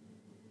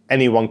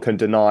anyone can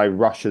deny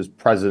Russia's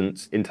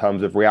presence in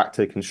terms of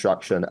reactor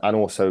construction, and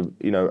also,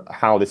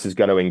 how this is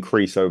going to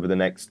increase over the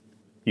next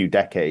few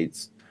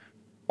decades.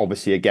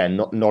 Obviously, again,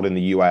 not in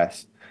the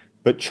US.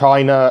 But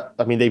China,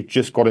 I mean, they've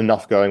just got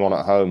enough going on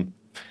at home.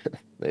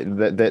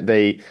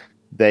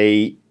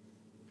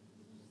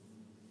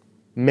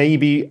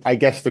 maybe, I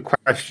guess the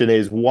question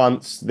is,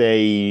 once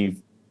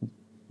they've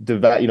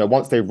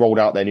once they've rolled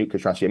out their nuclear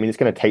strategy, I mean, it's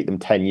going to take them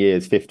 10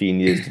 years, 15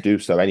 years to do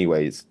so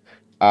anyways.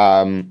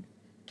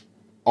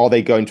 Are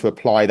they going to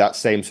apply that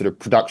same sort of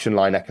production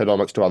line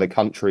economics to other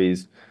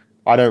countries?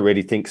 I don't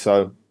really think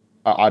so.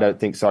 I don't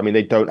think so. I mean,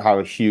 they don't have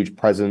a huge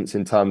presence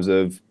in terms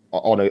of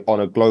on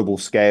a global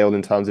scale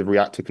in terms of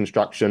reactor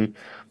construction.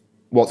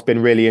 What's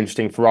been really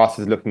interesting for us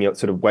is looking at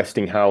sort of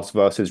Westinghouse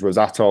versus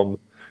Rosatom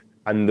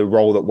and the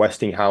role that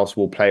Westinghouse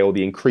will play, or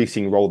the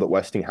increasing role that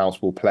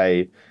Westinghouse will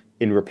play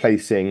in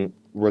replacing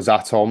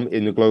Rosatom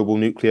in the global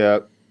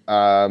nuclear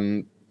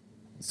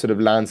sort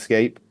of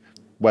landscape,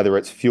 whether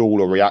it's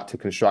fuel or reactor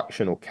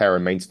construction or care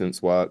and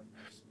maintenance work.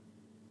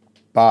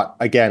 But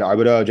again, I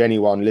would urge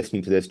anyone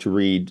listening to this to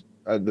read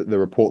the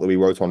report that we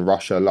wrote on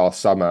Russia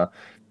last summer.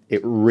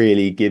 It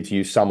really gives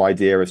you some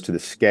idea as to the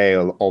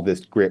scale of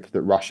this grip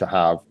that Russia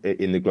have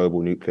in the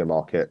global nuclear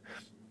market,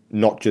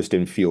 not just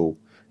in fuel.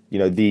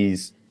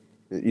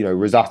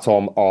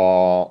 Rosatom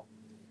are,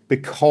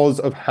 because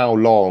of how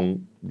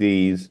long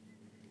these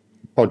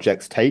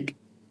projects take,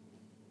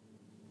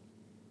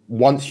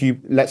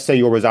 let's say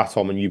you're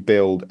Rosatom and you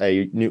build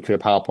a nuclear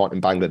power plant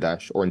in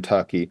Bangladesh or in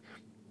Turkey,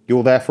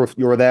 you're there for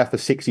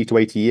 60 to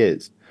 80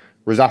 years.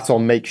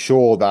 Rosatom makes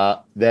sure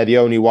that they're the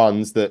only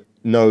ones that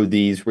know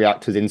these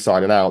reactors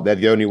inside and out. They're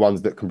the only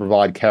ones that can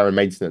provide care and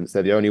maintenance.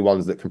 They're the only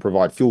ones that can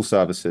provide fuel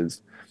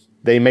services.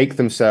 They make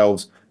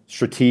themselves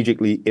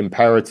strategically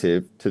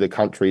imperative to the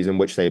countries in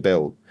which they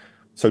build.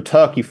 So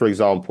Turkey, for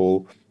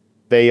example,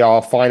 they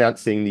are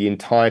financing the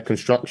entire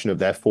construction of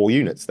their 4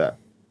 units there.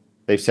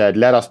 They've said,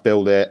 let us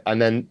build it. And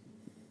then,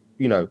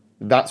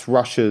 that's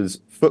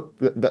Russia's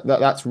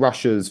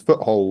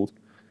foothold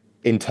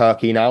in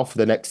Turkey now for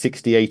the next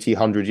 60, 80,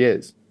 100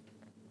 years.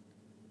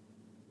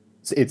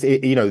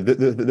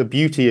 The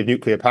beauty of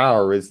nuclear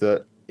power is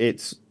that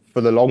it's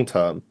for the long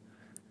term,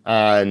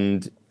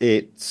 and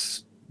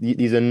these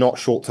are not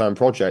short-term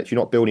projects. You're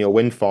not building a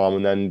wind farm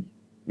and then,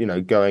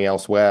 going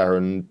elsewhere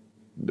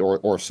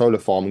or a solar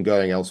farm and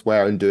going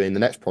elsewhere and doing the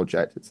next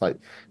project. It's like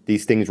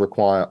these things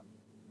require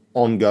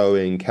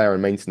ongoing care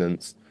and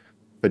maintenance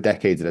for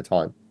decades at a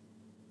time.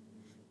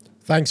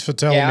 Thanks for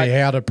telling me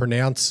how to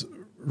pronounce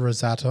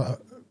Rosata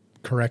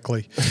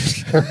correctly.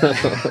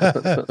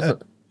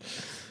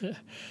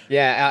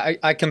 Yeah,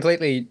 I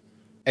completely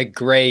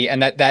agree.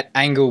 And that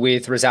angle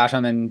with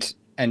Rosatom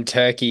and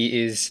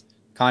Turkey is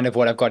kind of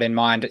what I've got in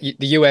mind.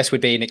 The US would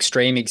be an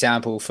extreme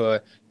example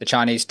for the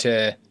Chinese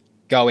to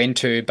go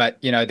into,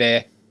 but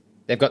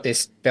they've got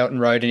this Belt and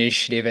Road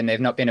Initiative, and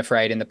they've not been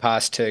afraid in the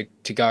past to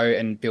go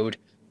and build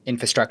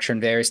infrastructure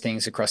and various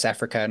things across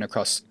Africa and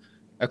across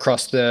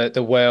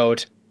the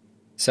world.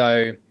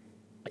 So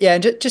yeah,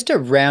 and just to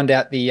round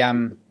out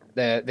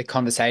the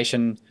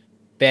conversation,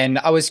 Ben,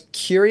 I was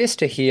curious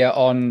to hear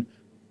on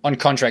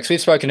contracts.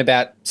 We've spoken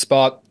about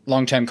spot,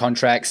 long-term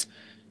contracts,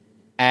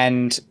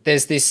 and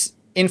there's this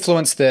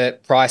influence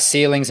that price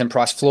ceilings and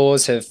price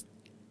floors have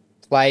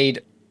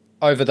played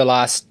over the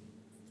last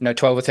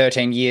 12 or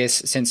 13 years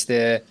since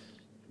the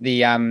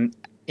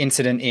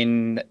incident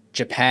in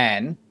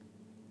Japan.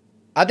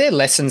 Are there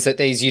lessons that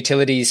these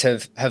utilities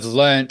have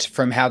learnt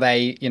from how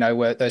they,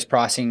 those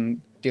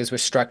pricing deals were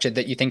structured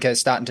that you think are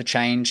starting to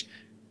change,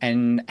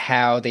 and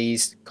how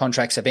these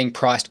contracts are being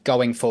priced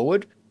going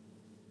forward?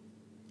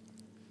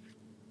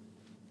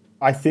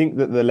 I think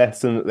that the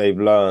lesson that they've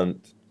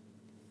learned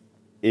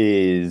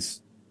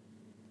is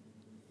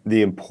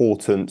the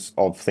importance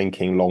of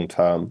thinking long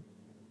term.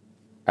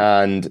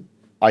 And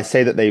I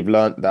say that they've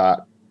learned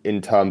that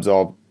in terms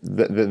of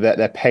that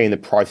they're paying the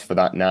price for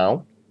that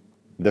now.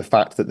 The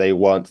fact that they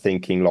weren't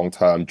thinking long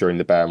term during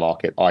the bear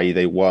market, i.e.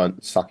 they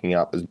weren't sucking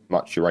up as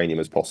much uranium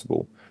as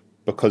possible.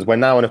 Because we're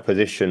now in a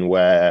position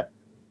where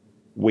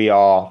we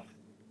are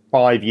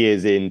 5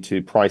 years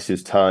into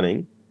prices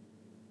turning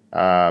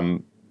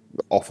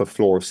off a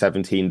floor of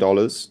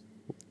 $17,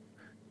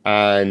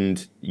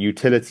 and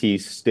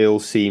utilities still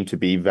seem to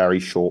be very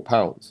short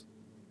pounds,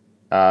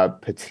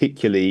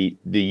 particularly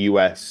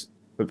US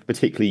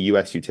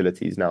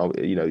utilities. Now,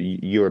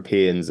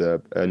 Europeans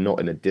are not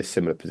in a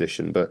dissimilar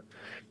position, but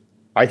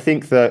I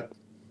think that,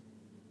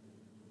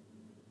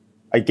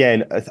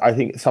 again, I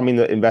think something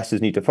that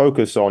investors need to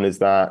focus on is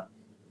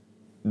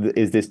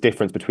this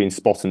difference between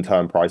spot and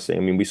term pricing.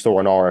 I mean, we saw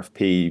an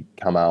RFP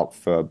come out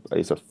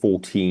it's a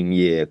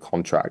 14-year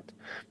contract.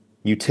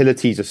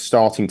 Utilities are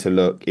starting to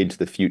look into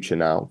the future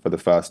now for the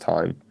first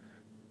time.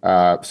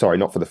 Sorry,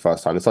 not for the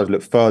first time. They're starting to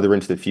look further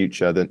into the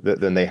future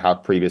than they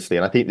have previously.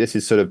 And I think this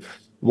is sort of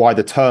why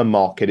the term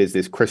market is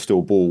this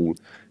crystal ball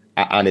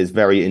and is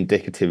very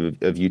indicative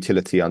of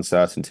utility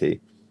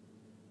uncertainty.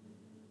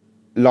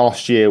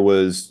 Last year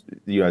was,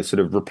 sort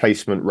of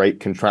replacement rate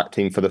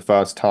contracting for the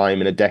first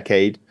time in a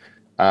decade.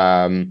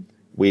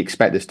 We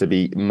expect this to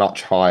be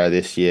much higher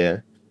this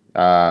year,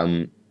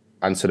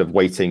 and sort of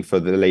waiting for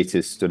the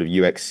latest sort of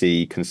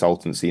UXC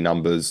consultancy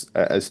numbers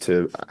as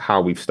to how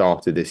we've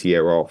started this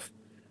year off.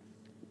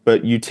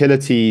 But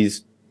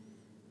utilities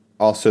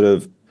are sort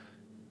of,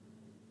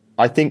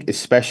 I think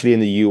especially in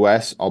the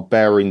US, are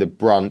bearing the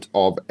brunt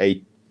of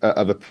a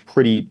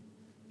pretty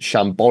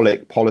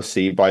shambolic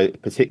policy by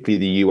particularly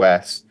the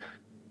US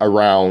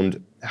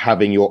around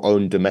having your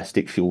own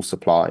domestic fuel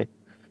supply.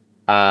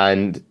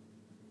 And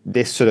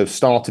this sort of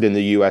started in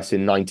the US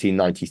in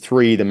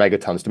 1993, the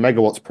megatons to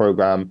megawatts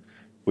program,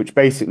 which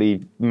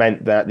basically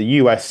meant that the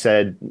US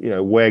said,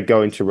 we're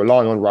going to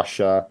rely on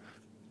Russia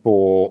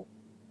for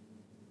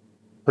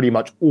pretty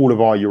much all of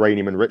our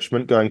uranium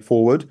enrichment going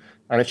forward.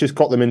 And it's just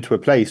got them into a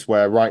place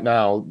where right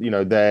now,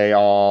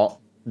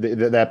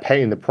 they're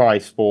paying the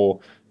price for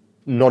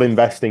not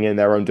investing in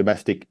their own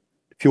domestic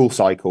fuel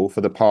cycle for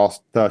the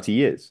past 30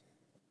 years.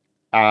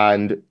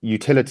 And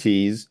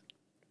utilities,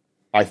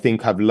 I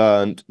think, have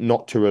learned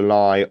not to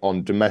rely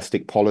on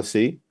domestic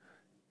policy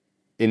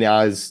in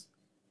as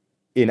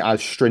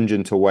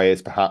stringent a way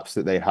as perhaps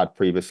that they had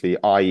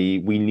previously, i.e.,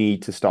 we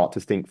need to start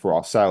to think for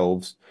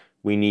ourselves.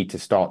 We need to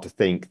start to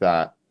think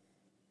that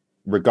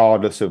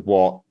regardless of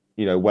what,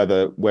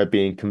 whether we're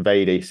being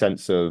conveyed a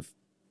sense of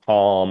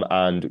calm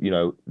and,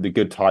 the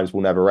good times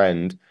will never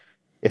end.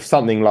 If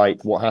something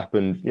like what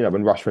happened,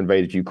 when Russia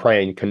invaded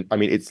Ukraine,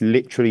 it's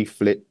literally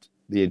flipped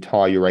the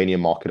entire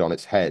uranium market on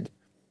its head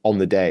on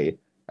the day.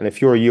 And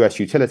if you're a US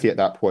utility at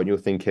that point, you're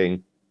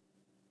thinking,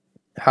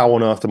 how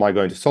on earth am I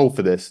going to solve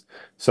for this?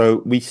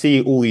 So we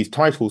see all these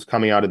titles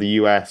coming out of the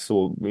US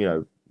or,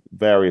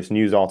 various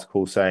news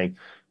articles saying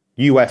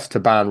US to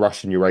ban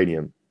Russian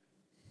uranium.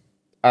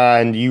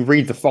 And you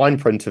read the fine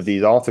print of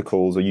these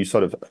articles, or you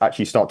sort of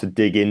actually start to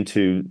dig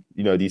into,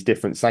 these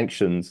different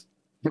sanctions.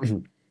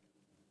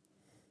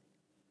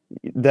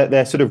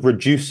 They're sort of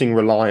reducing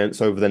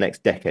reliance over the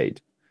next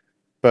decade.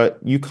 But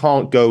you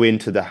can't go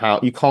into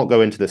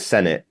the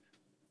Senate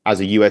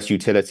as a US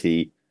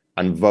utility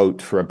and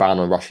vote for a ban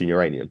on Russian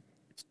uranium.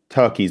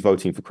 Turkey's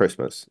voting for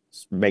Christmas.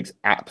 It makes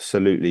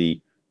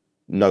absolutely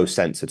no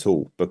sense at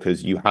all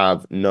because you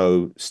have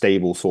no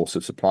stable source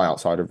of supply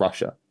outside of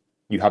Russia.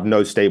 You have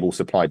no stable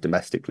supply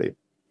domestically.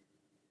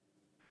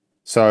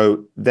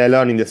 So they're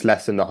learning this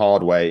lesson the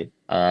hard way.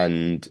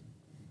 And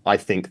I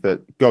think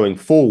that going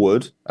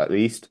forward, at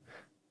least,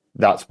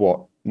 that's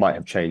what might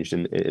have changed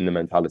in the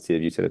mentality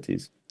of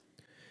utilities.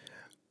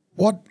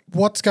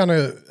 What's going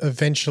to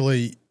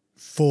eventually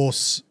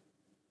force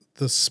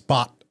the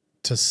SPUT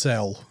to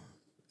sell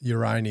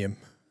uranium?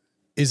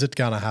 Is it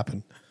going to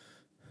happen?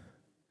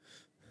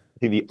 I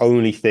think the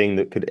only thing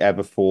that could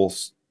ever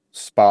force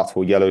SPUT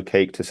or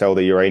Yellowcake to sell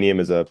the uranium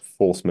is a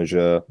force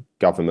majeure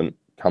government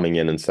coming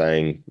in and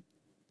saying,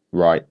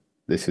 right,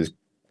 this is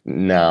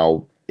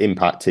now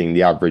impacting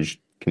the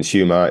average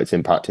consumer. It's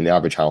impacting the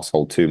average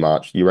household too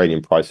much.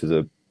 Uranium prices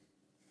are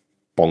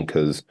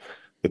bonkers.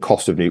 The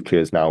cost of nuclear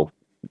is now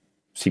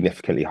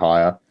significantly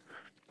higher.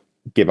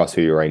 Give us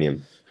your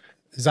uranium.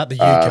 Is that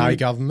the UK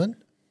government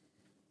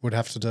would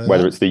have to do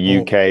whether that? It's the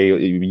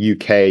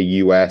UK,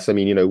 US.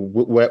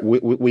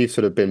 We've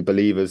sort of been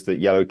believers that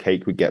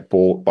Yellowcake would get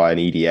bought by an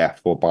EDF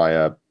or by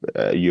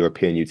a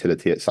European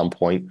utility at some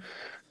point.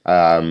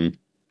 For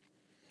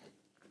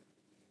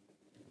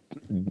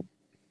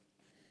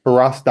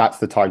us, that's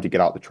the time to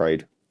get out the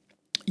trade.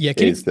 Yeah,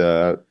 is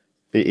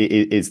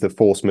the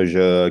force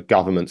majeure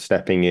government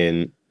stepping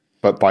in,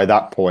 but by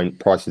that point,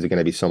 prices are going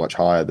to be so much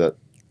higher that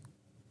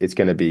it's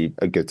going to be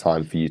a good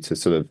time for you to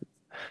sort of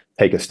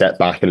take a step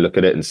back and look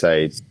at it and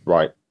say,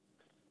 right,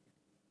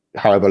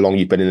 however long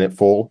you've been in it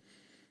for,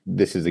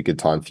 this is a good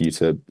time for you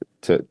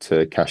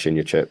to cash in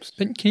your chips.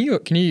 Can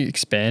you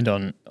expand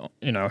on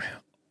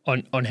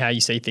how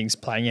you see things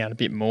playing out a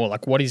bit more?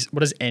 Like what does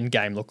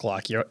Endgame look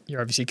like? You're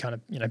obviously kind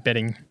of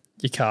betting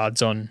your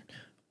cards on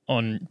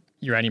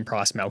uranium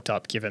price melt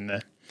up given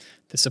the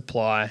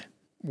supply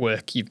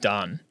work you've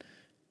done.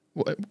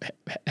 What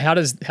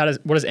does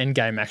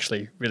Endgame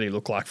actually really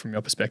look like from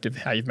your perspective?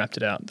 How you've mapped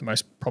it out, the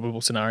most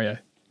probable scenario?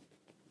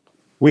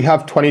 We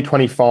have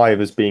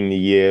 2025 as being the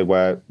year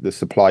where the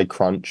supply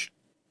crunch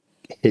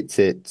hits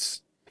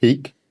its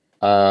peak,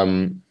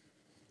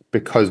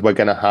 because we're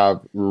going to have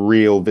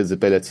real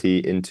visibility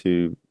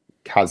into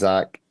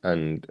Kazakh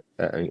and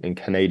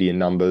Canadian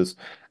numbers,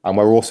 and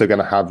we're also going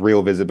to have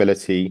real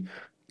visibility.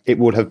 It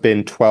would have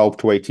been 12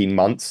 to 18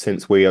 months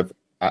since we have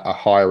a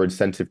higher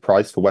incentive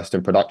price for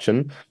Western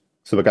production.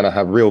 So we're going to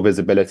have real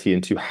visibility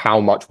into how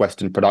much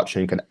Western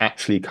production can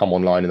actually come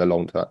online in the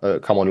long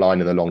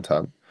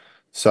term.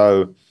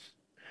 So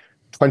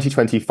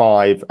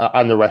 2025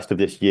 and the rest of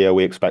this year,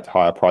 we expect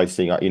higher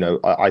pricing.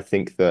 I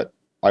think that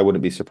I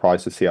wouldn't be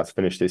surprised to see us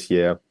finish this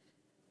year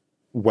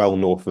well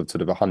north of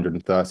sort of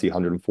 $130,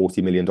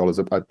 $140 million,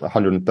 $130,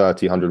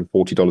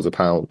 $140 a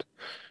pound.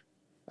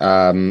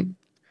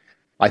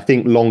 I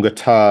think longer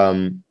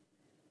term,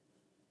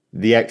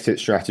 the exit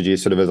strategy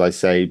is sort of, as I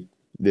say,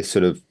 this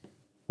sort of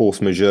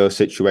force majeure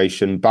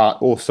situation, but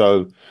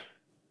also,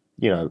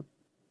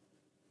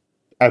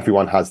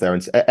 everyone has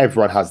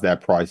their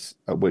price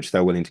at which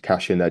they're willing to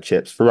cash in their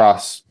chips. For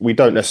us, we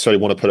don't necessarily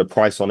want to put a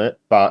price on it,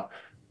 but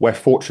we're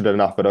fortunate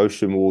enough at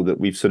Oceanwall that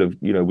we've sort of,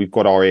 we've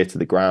got our ear to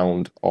the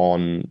ground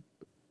on,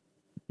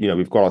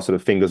 we've got our sort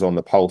of fingers on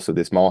the pulse of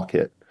this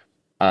market.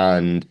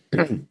 And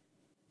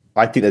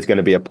I think there's going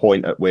to be a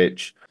point at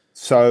which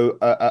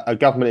a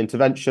government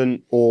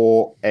intervention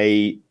or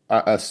a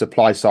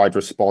supply side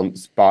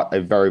response, but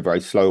a very, very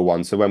slow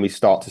one. So when we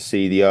start to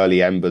see the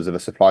early embers of a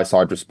supply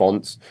side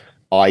response,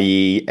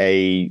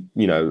 i.e.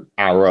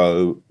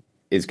 Arrow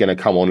is going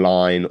to come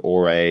online,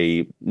 or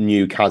a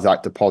new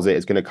Kazakh deposit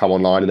is going to come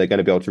online and they're going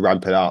to be able to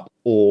ramp it up,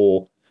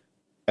 or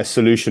a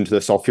solution to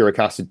the sulphuric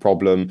acid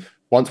problem.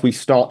 Once we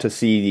start to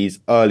see these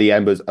early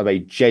embers of a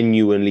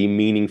genuinely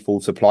meaningful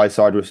supply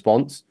side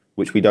response,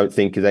 which we don't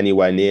think is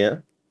anywhere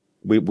near,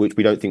 which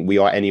we don't think we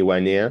are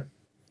anywhere near,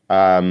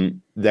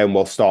 then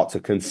we'll start to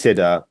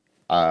consider,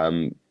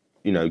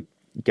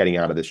 getting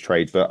out of this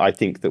trade. But I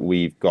think that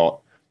we've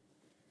got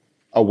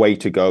a way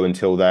to go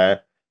until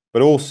there.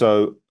 But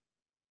also,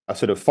 a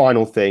sort of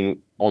final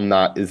thing on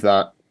that is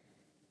that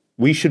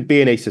we should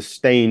be in a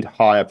sustained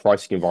higher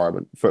pricing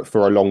environment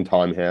for a long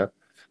time here,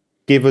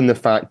 given the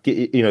fact,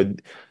 the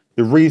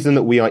reason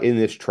that we are in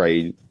this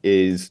trade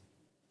is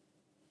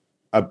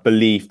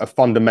a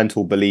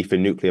fundamental belief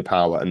in nuclear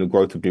power and the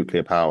growth of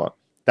nuclear power.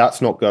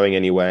 That's not going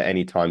anywhere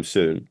anytime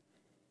soon.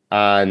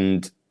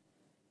 And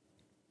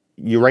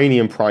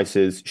uranium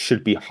prices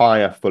should be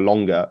higher for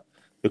longer.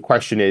 The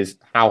question is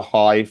how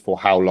high for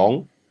how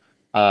long?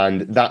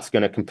 And that's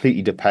going to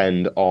completely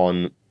depend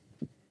on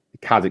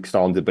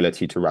Kazakhstan's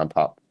ability to ramp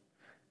up,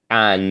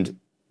 and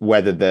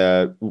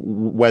whether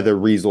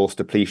resource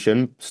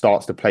depletion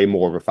starts to play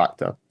more of a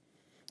factor.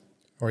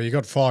 Or you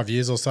got 5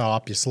 years or so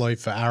up your sleeve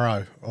for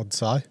Arrow, I'd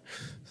say.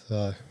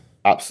 So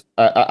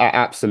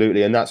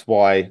absolutely, and that's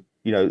why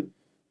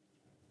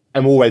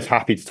I'm always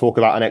happy to talk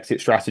about an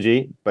exit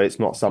strategy, but it's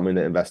not something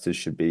that investors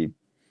should be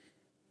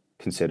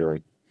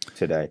considering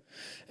today.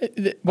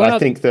 I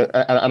think that,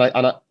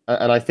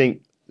 and I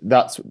think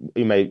that's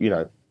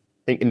I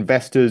think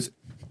investors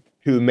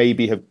who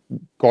maybe have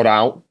got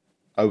out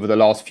over the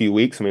last few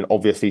weeks. I mean,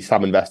 obviously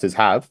some investors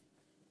have,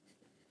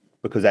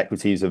 because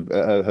equities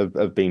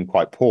have been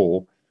quite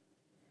poor.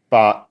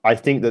 But I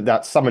think that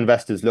that's some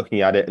investors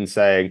looking at it and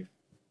saying,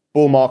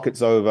 bull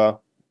market's over.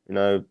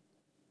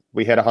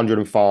 We hit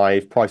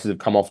 105, prices have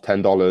come off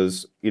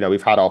 $10.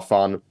 We've had our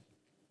fun.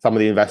 Some of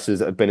the investors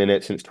that have been in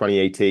it since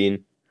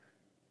 2018.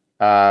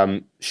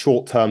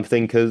 Short-term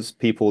thinkers,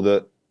 people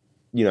that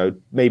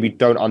maybe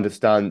don't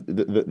understand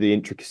the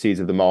intricacies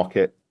of the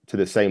market to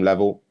the same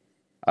level.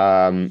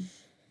 And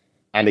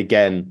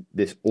again,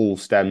 this all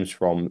stems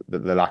from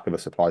the lack of a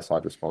supply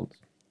side response.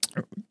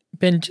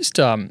 Ben, just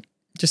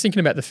thinking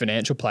about the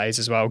financial plays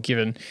as well,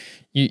 given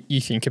you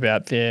think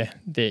about their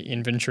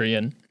inventory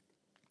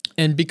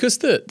and because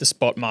the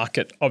spot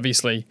market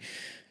obviously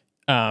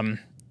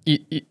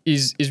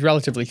is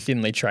relatively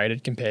thinly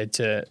traded compared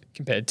to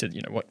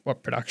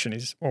what production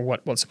is, or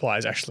what supply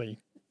is actually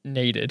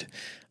needed.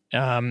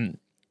 Are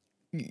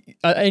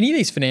any of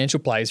these financial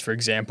plays, for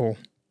example,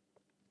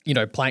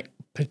 are they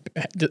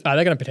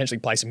going to potentially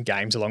play some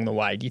games along the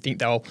way? Do you think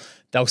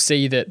they'll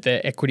see that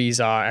their equities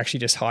are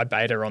actually just high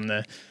beta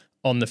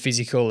on the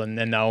physical, and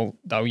then they'll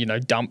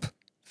dump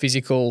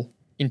physical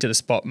into the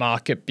spot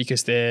market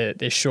because they're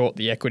short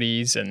the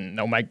equities, and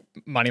they'll make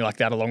money like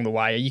that along the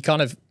way? Are you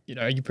kind of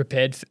are you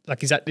prepared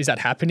is that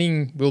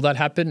happening? Will that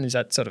happen? Is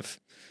that sort of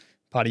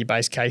part of your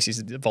base case?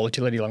 Is the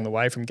volatility along the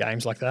way from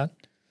games like that?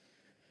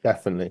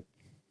 Definitely,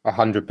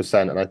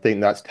 100%, and I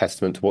think that's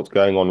testament to what's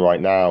going on right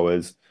now.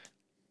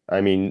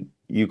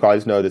 You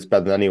guys know this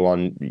better than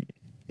anyone.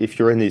 If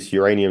you're in this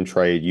uranium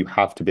trade, you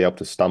have to be able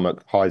to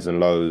stomach highs and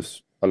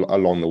lows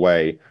along the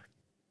way.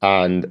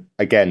 And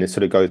again, this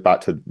sort of goes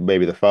back to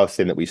maybe the first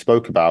thing that we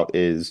spoke about,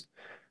 is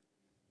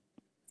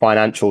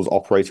financials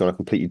operating on a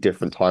completely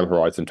different time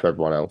horizon to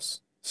everyone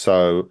else.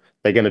 So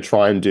they're going to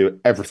try and do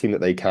everything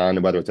that they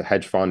can, whether it's a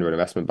hedge fund or an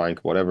investment bank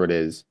or whatever it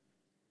is,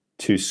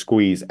 to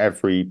squeeze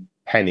every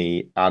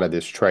penny out of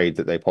this trade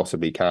that they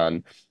possibly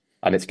can.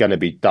 And it's going to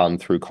be done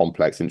through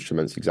complex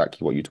instruments,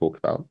 exactly what you talk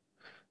about.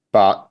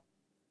 But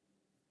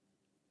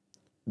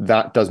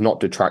that does not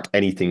detract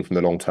anything from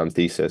the long-term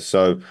thesis.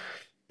 So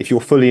if you're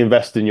fully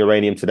invested in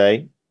uranium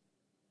today,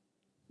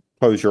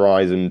 close your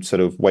eyes and sort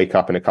of wake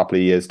up in a couple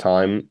of years'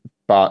 time.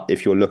 But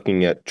if you're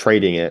looking at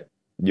trading it,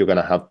 you're going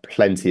to have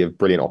plenty of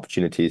brilliant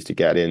opportunities to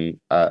get in,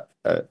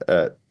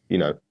 to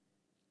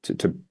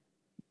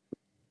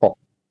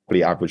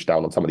properly average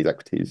down on some of these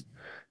equities,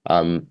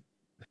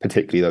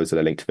 particularly those that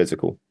are linked to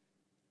physical.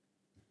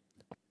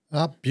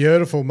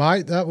 Beautiful,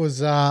 mate. That was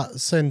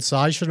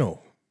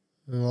sensational.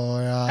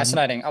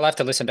 Fascinating. I'll have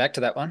to listen back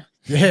to that one.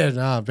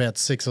 Yeah, about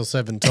 6 or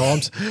 7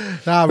 times.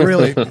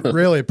 Really,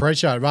 really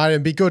appreciate it, mate.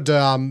 It'd be good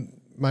to,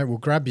 mate, we'll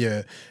grab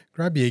you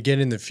again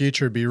in the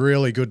future. It'd be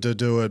really good to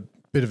do a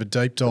bit of a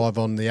deep dive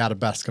on the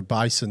Athabasca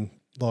Basin,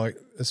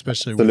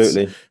 especially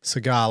with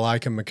Cigar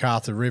Lake and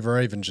MacArthur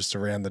River, even just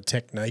around the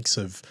techniques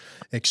of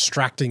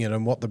extracting it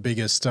and what the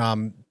biggest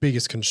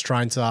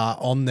constraints are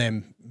on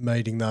them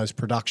meeting those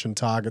production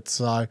targets.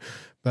 So,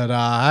 but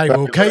hey,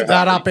 we'll keep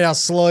that up our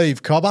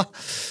sleeve, Cobber.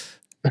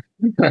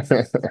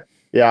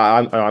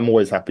 Yeah, I'm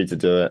always happy to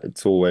do it.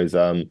 It's always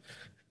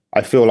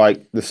I feel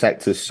like the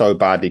sector's so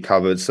badly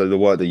covered. So the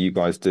work that you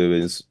guys do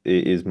is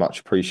much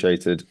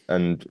appreciated.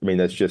 And I mean,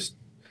 there's just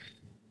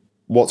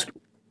what's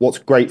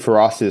great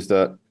for us is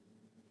that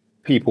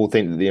people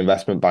think that the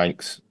investment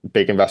banks,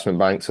 big investment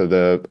banks, are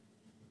the.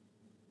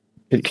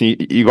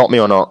 You got me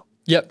or not?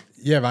 Yep.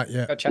 Yeah, mate.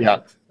 Yeah. Gotcha. Yeah.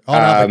 Oh,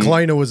 no, the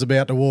cleaner was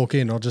about to walk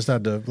in. I just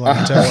had to tell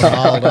her to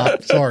hold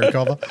up. Sorry,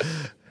 Cover.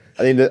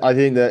 I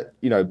think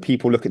that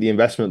people look at the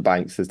investment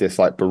banks as this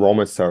like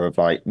barometer of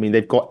like, I mean,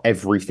 they've got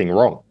everything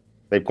wrong.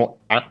 They've got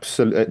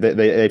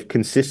they've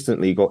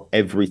consistently got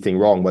everything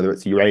wrong, whether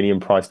it's uranium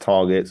price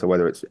targets or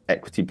whether it's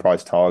equity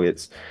price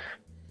targets.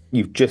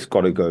 You've just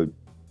got to go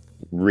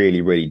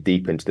really, really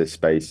deep into this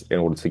space in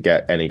order to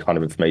get any kind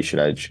of information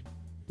edge.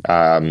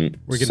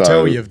 We can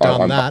tell you've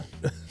done that.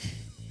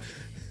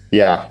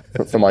 Yeah,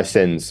 for my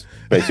sins.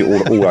 Basically,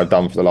 all I've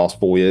done for the last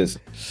 4 years.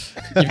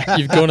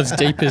 You've gone as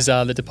deep as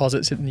the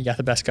deposits in the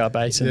Athabasca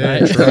Basin, Yeah,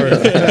 mate. true.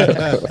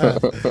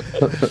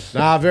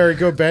 Nah, very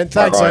good, Ben.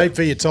 Thanks, Right. Heap,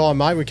 for your time,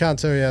 mate. We can't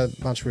tell you how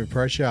much we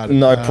appreciate it.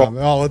 No problem.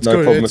 Oh, it's No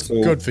good. problem It's at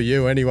all. good for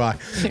you anyway.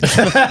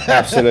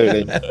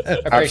 Absolutely.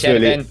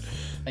 Appreciate it, Ben.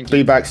 Thank you.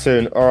 Be back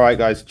soon. All right,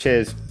 guys.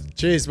 Cheers.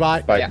 Cheers,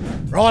 mate. Bye. Yeah.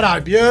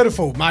 Righto,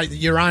 beautiful, mate.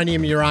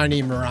 Uranium.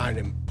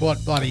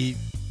 What bloody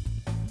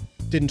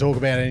didn't talk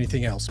about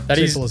anything else.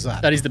 Simple as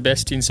that. That is the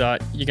best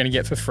insight you're going to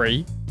get for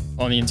free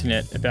on the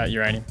internet about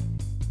uranium.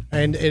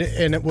 And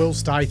it will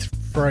stay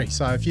free.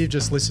 So if you've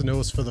just listened to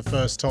us for the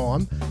first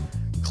time,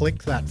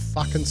 click that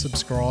fucking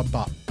subscribe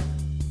button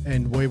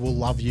and we will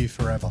love you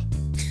forever.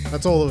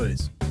 That's all it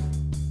is.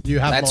 You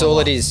have That's my all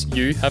love. it is.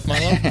 You have my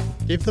love.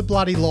 Give the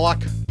bloody like,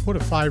 put a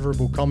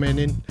favourable comment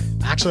in.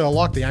 Actually, I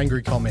like the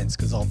angry comments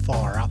because I'll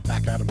fire up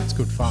back at them. It's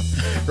good fun.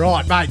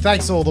 Right, mate,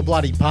 thanks to all the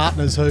bloody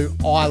partners who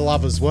I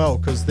love as well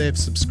because they've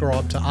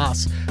subscribed to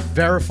us.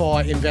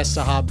 VRIFY,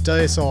 InvestorHub,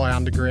 DSI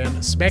Underground,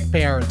 SMEC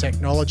Power and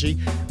Technology,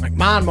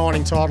 McMahon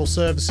Mining Title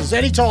Services,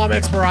 Anytime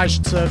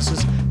Exploration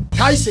Services,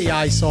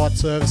 KCA Site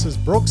Services,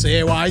 Brooks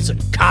Airways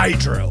and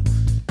K-Drill.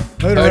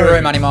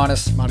 Hoodaroo, money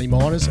miners. Money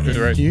miners and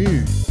Hoodaroo.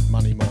 you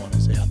money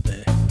miners out there.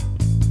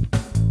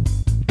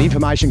 The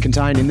information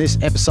contained in this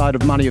episode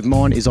of Money of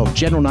Mine is of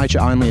general nature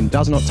only and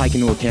does not take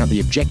into account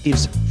the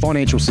objectives,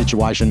 financial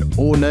situation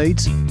or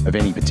needs of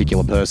any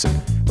particular person.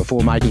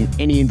 Before making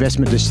any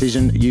investment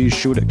decision, you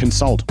should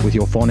consult with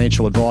your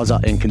financial advisor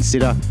and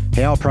consider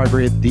how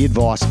appropriate the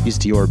advice is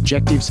to your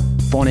objectives,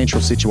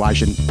 financial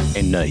situation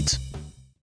and needs.